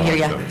guys I at all, hear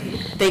you. so.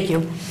 Thank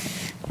you.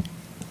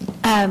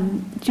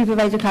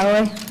 Supervisor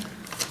Callaway?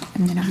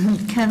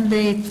 Can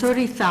the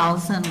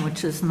 30,000,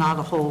 which is not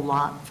a whole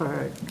lot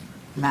for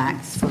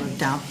max for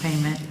down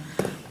payment,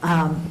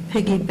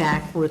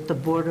 piggyback with the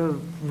Board of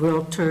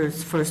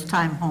Realtors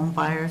First-Time Home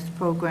Buyers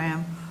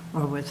Program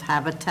or with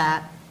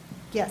Habitat?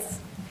 Yes.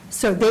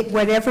 So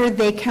whatever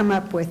they come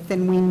up with,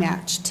 then we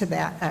match to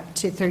that, up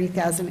to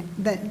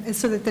 30,000,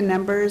 so that the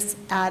numbers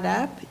add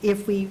up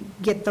if we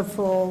get the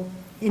full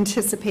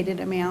anticipated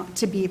amount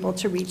to be able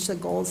to reach the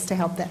goals to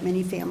help that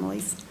many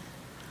families.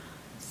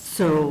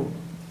 So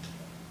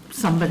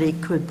somebody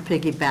could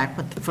piggyback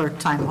with the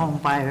first-time home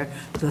buyer,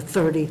 the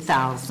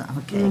 30,000,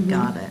 okay,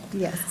 got it.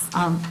 Yes.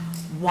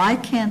 Why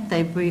can't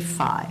they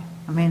refi?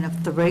 I mean,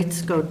 if the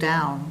rates go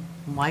down,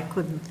 why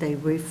couldn't they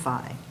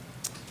refi?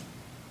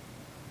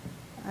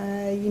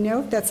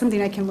 That's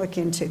something I can look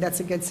into. That's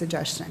a good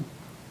suggestion.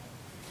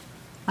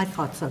 I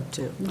thought so,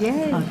 too.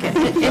 Yay. Okay.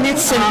 And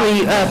it's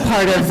simply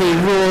part of the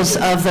rules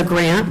of the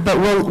grant, but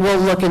we'll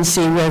look and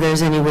see where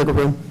there's any wiggle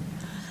room.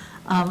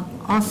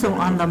 Also,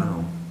 on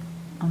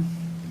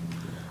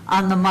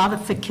the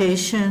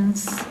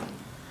modifications,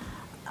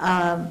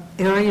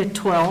 Area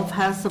 12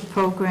 has a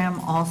program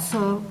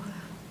also,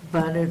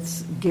 but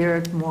it's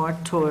geared more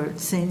toward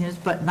seniors,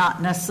 but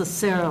not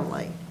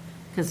necessarily,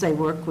 because they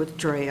work with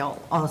Drail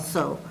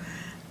also.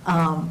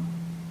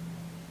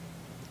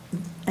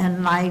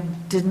 And I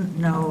didn't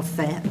know if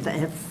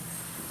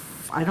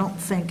I don't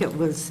think it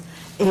was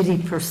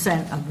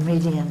 80% of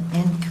median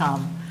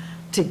income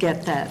to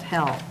get that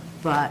help,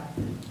 but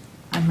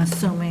I'm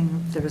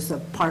assuming there's a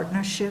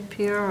partnership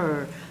here,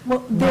 or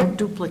no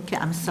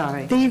duplicate, I'm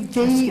sorry. They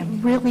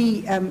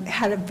really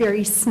had a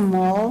very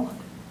small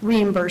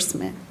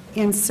reimbursement,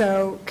 and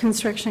so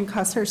construction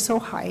costs are so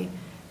high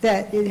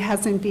that it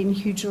hasn't been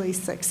hugely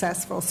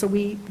successful. So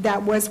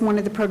that was one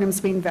of the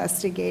programs we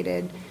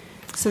investigated,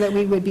 so that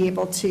we would be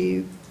able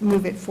to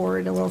move it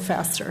forward a little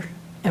faster.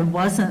 It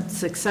wasn't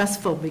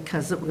successful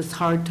because it was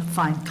hard to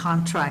find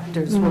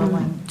contractors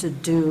willing to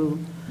do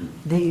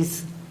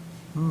these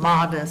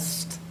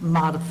modest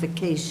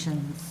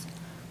modifications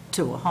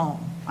to a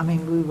home. I mean,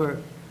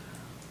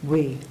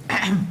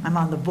 I'm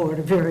on the board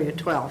of Area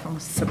 12, I'm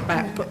sit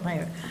back, put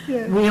my,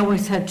 we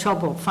always had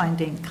trouble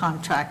finding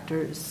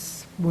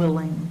contractors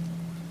willing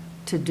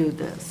to do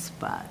this,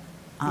 but,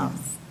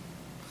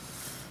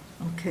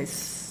 okay,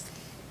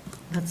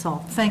 that's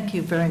all. Thank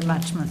you very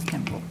much, Ms.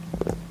 Kimball.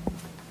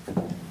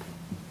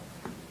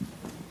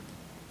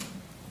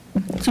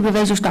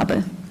 Supervisor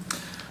Stopper?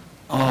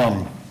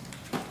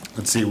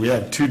 Let's see, we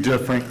have two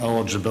different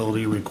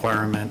eligibility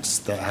requirements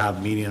that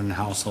have median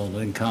household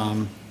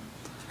income.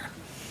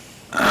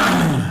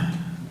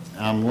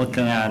 I'm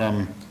looking at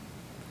them,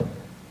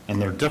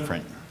 and they're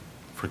different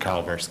for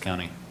Calaveras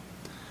County.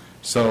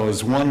 So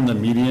is one the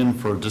median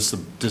for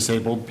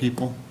disabled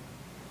people,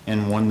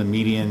 and one the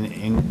median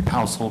in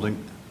household?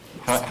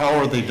 How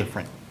are they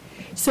different?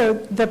 So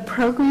the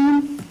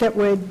program that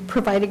would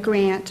provide a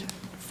grant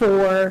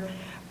for,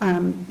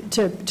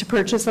 to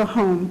purchase a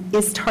home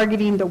is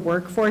targeting the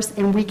workforce,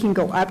 and we can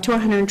go up to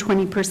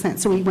 120%.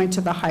 So we went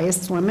to the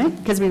highest limit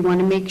because we want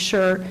to make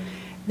sure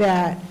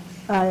that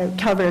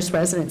Calaveras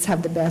residents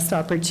have the best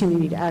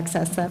opportunity to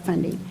access that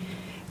funding.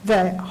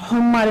 The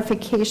home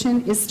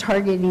modification is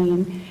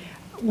targeting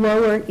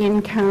lower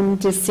income,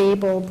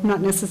 disabled,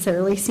 not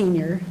necessarily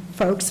senior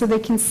folks, so they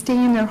can stay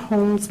in their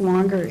homes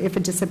longer if a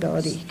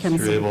disability comes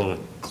You're in. able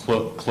to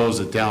close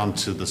it down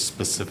to the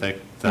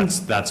specific,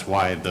 that's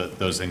why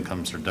those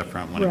incomes are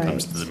different when it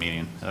comes to the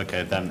median.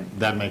 Okay,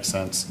 that makes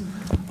sense.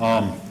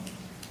 I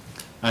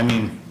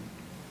mean,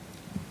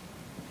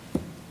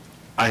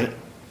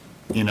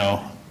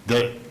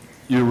 that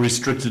you're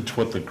restricted to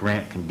what the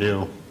grant can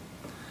do.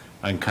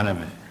 I'm kind of,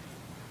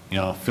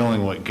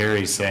 feeling what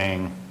Gary's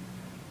saying,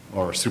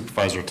 or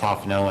Supervisor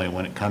Toffanelli,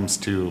 when it comes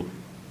to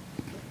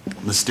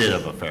the state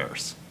of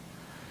affairs.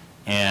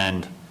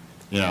 And,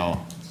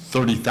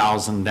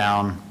 30,000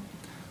 down,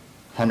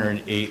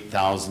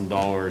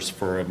 $108,000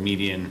 for a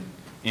median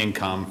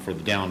income for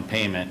the down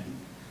payment,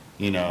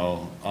 it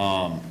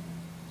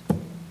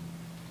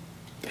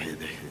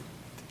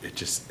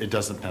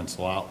doesn't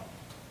pencil out.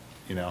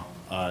 you know,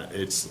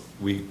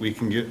 we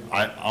can get,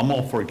 I'm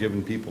all for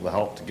giving people the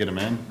help to get them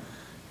in,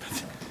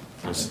 but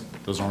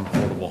those aren't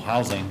affordable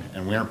housing,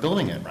 and we aren't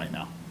building it right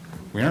now.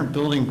 We aren't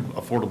building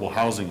affordable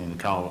housing in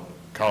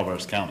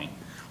Calaveras County,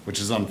 which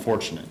is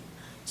unfortunate.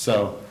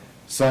 So,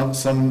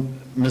 Mr.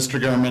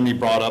 Garamendi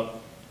brought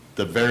up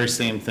the very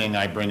same thing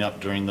I bring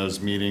up during those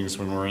meetings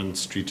when we're in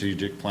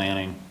strategic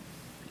planning,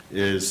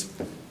 is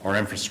our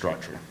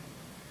infrastructure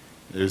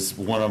is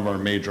one of our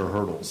major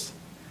hurdles.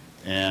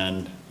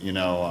 And, you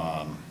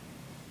know,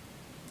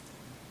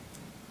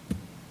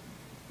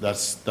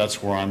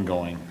 that's where I'm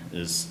going,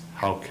 is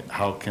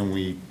how can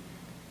we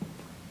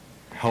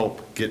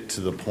help get to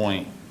the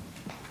point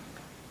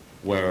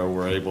where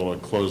we're able to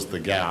close the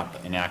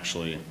gap and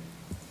actually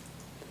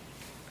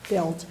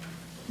Build.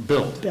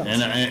 build.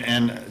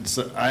 And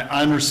so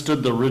I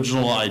understood the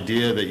original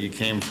idea that you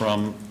came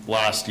from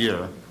last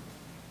year,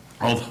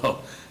 although,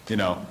 you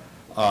know,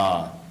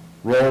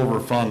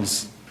 rollover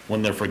funds,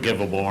 when they're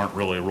forgivable, aren't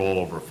really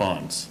rollover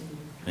funds.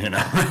 You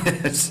know,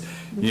 it's,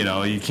 you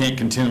know, you can't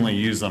continually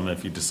use them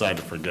if you decide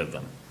to forgive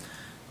them.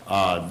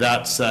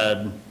 That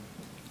said,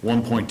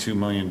 $1.2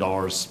 million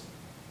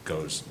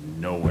goes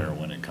nowhere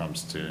when it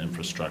comes to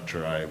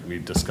infrastructure.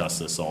 We've discussed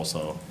this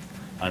also.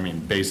 I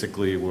mean,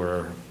 basically,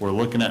 we're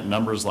looking at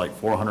numbers like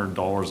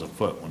 $400 a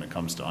foot when it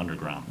comes to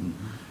underground.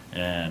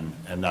 And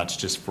that's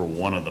just for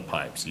one of the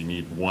pipes. You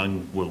need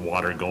one with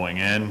water going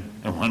in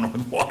and one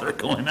with water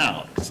going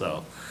out,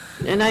 so.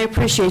 And I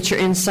appreciate your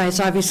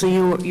insights. Obviously,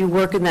 you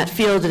work in that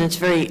field, and it's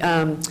very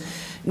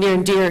near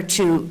and dear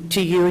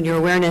to you and your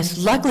awareness.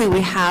 Luckily,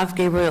 we have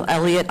Gabriel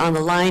Elliott on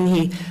the line.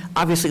 He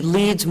obviously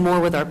leads more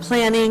with our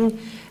planning,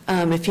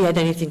 if he had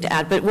anything to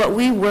add. But what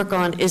we work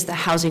on is the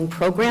housing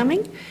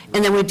programming,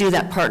 and then we do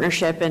that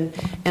partnership. And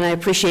I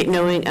appreciate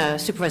knowing,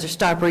 Supervisor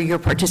Stopper, your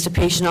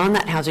participation on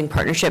that housing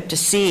partnership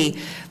to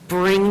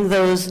bring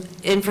those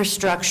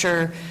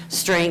infrastructure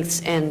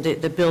strengths and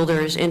the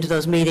builders into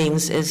those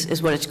meetings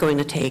is what it's going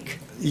to take.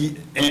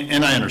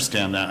 And I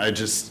understand that. I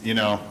just, you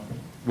know,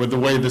 with the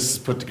way this is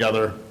put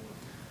together,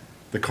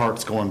 the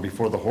cart's going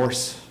before the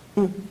horse.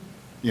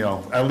 You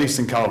know, at least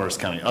in Calaveras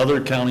County. Other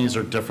counties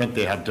are different.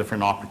 They have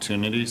different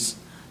opportunities,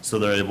 so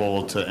they're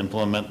able to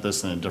implement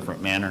this in a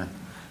different manner.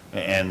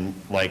 And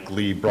like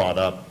Lee brought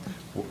up,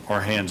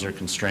 our hands are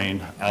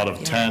constrained. Out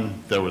of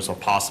 10, there was a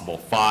possible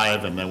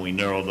 5, and then we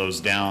narrow those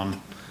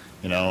down,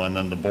 you know, and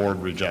then the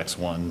board rejects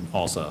one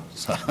also,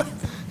 so.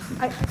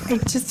 I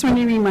just want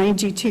to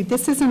remind you, too,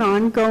 this is an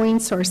ongoing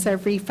source.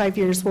 Every 5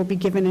 years, we'll be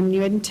given a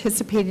new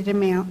anticipated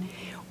amount.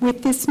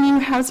 With this new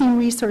housing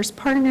resource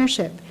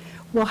partnership,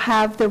 we'll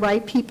have the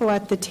right people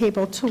at the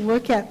table to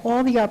look at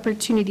all the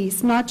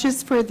opportunities, not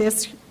just for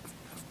this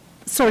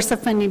source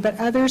of funding, but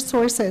other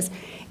sources.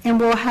 And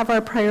we'll have our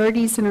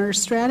priorities and our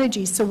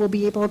strategies, so we'll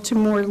be able to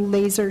more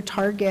laser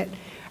target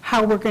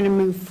how we're going to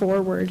move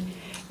forward,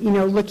 you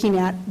know, looking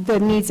at the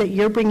needs that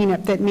you're bringing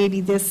up that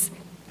maybe this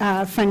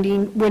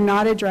funding would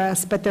not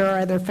address, but there are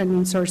other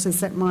funding sources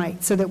that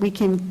might, so that we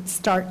can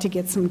start to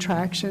get some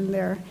traction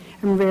there.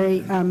 I'm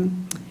very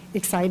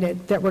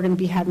excited that we're going to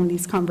be having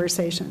these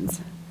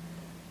conversations.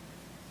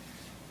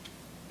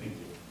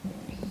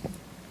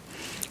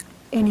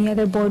 Any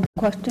other board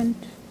questions?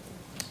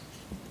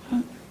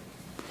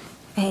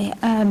 Okay,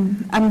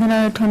 I'm going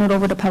to turn it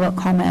over to public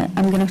comment.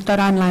 I'm going to start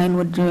online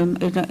with Zoom.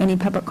 Is there any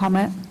public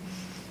comment?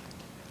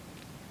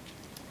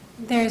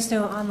 There is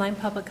no online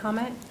public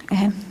comment.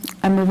 Okay,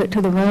 I move it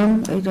to the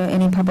room. Is there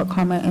any public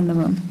comment in the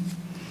room?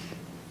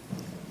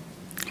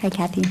 Hi,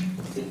 Kathy.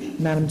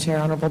 Madam Chair,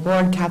 Honorable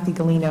Board, Kathy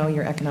Galino,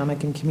 your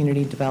Economic and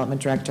Community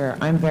Development Director.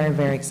 I'm very,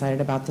 very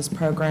excited about this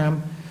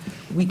program.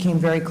 We came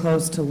very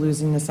close to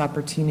losing this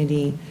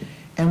opportunity,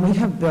 and we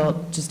have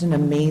built just an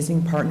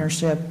amazing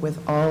partnership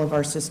with all of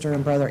our sister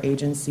and brother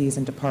agencies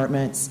and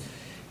departments.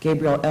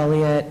 Gabriel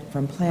Elliott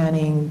from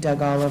Planning,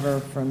 Doug Oliver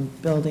from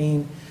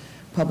Building,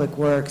 Public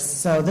Works.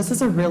 So this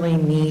is a really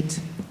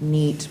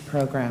neat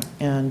program,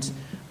 and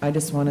I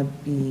just want to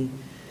be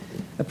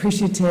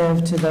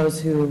appreciative to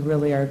those who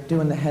really are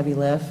doing the heavy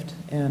lift,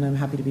 and I'm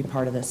happy to be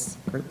part of this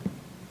group.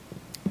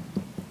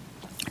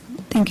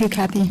 Thank you,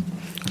 Kathy.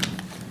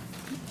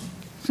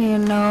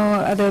 Seeing no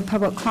other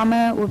public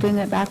comment, we'll bring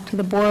it back to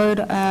the board.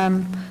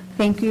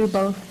 Thank you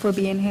both for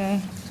being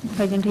here.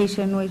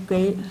 Presentation was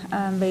great,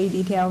 very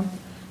detailed,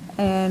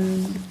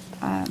 and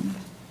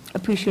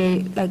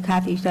appreciate, like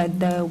Kathy said,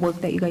 the work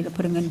that you guys are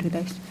putting into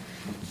this.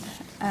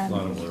 A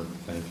lot of work,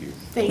 thank you.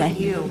 Thank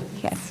you.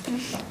 Yes.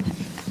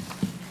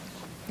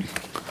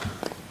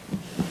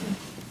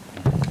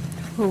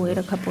 We'll wait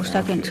a couple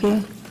seconds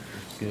here.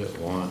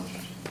 Get launched.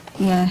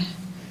 Yeah.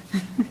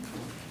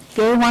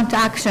 Gary wants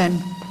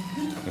action.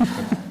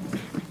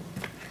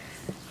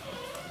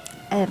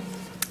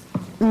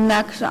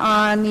 Next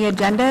on the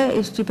agenda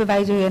is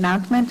supervisory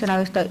announcements, and I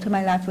will start to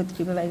my left with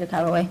Supervisor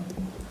Callaway.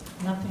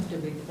 Nothing to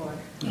report.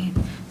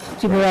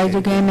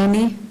 Supervisor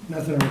Garamendi.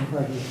 Nothing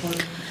required to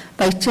report.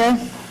 Vice Chair.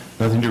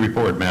 Nothing to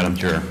report, Madam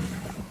Chair.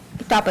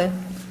 Stopper.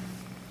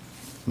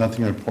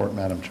 Nothing to report,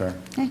 Madam Chair.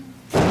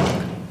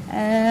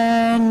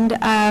 And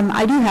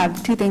I do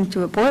have two things to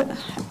report.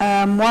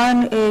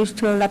 One is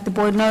to let the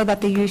board know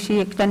that the UC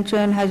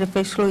Extension has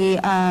officially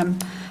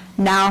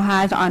now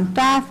has on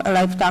staff a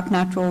livestock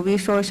natural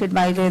resource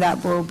advisor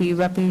that will be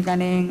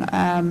representing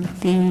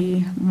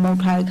the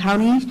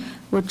multi-counties,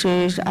 which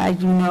is,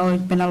 as you know,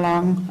 has been a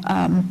long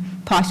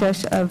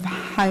process of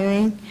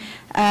hiring.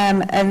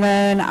 And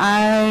then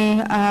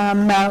I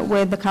met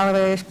with the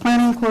Calaveras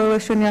Planning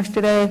Coalition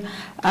yesterday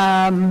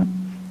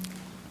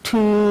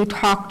to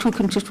talk to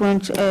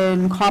constituents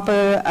in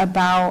Copper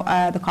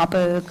about the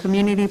Copper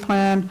Community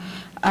Plan.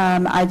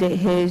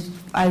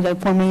 As I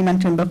formally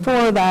mentioned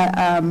before,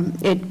 that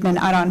it's been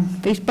out on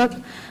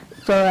Facebook,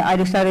 so I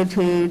decided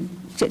to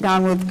sit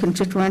down with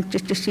constituents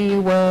just to see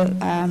where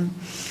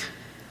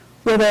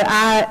they're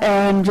at,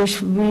 and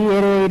just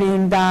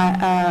reiterating that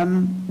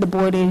the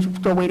board is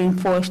still waiting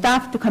for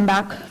staff to come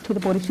back to the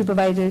Board of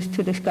Supervisors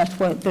to discuss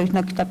what those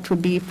next steps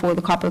would be for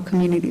the Copper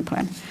Community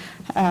Plan.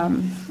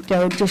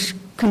 So just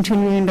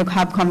continuing to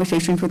have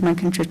conversations with my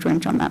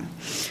constituents on that.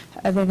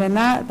 Other than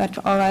that, that's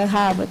all I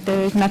have. If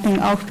there's nothing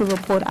else to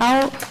report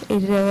out,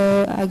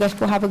 I guess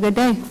we'll have a good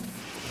day.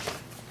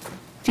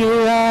 See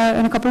you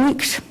in a couple of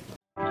weeks.